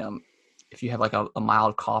if you have like a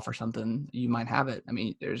mild cough or something, you might have it. I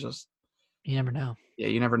mean, there's just you never know. Yeah,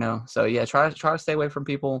 you never know. So yeah, try to stay away from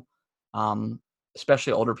people,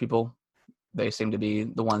 especially older people. They seem to be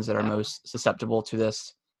the ones that are most susceptible to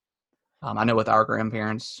this. I know with our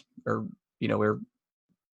grandparents, or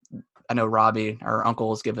I know Robbie, our uncle,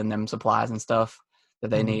 has given them supplies and stuff that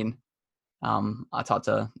they need. I talked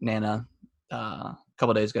to Nana a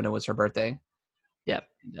couple of days ago. It was her birthday. Yep.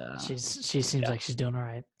 She seems like she's doing all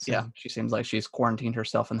right. So. Yeah, she seems like she's quarantined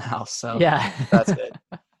herself in the house. So that's good.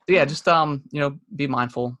 So yeah, just be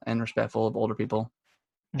mindful and respectful of older people.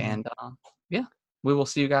 And we will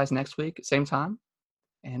see you guys next week, same time.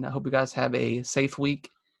 And I hope you guys have a safe week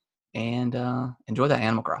and enjoy that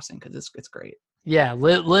Animal Crossing because it's great. Yeah,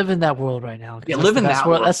 live in that world right now. Yeah, live in that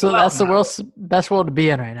world. That's the world's best world to be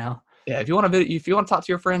in right now. Yeah, if you want to talk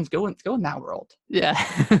to your friends, go in that world. Yeah.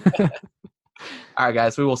 All right,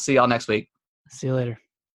 guys, we will see y'all next week. See you later.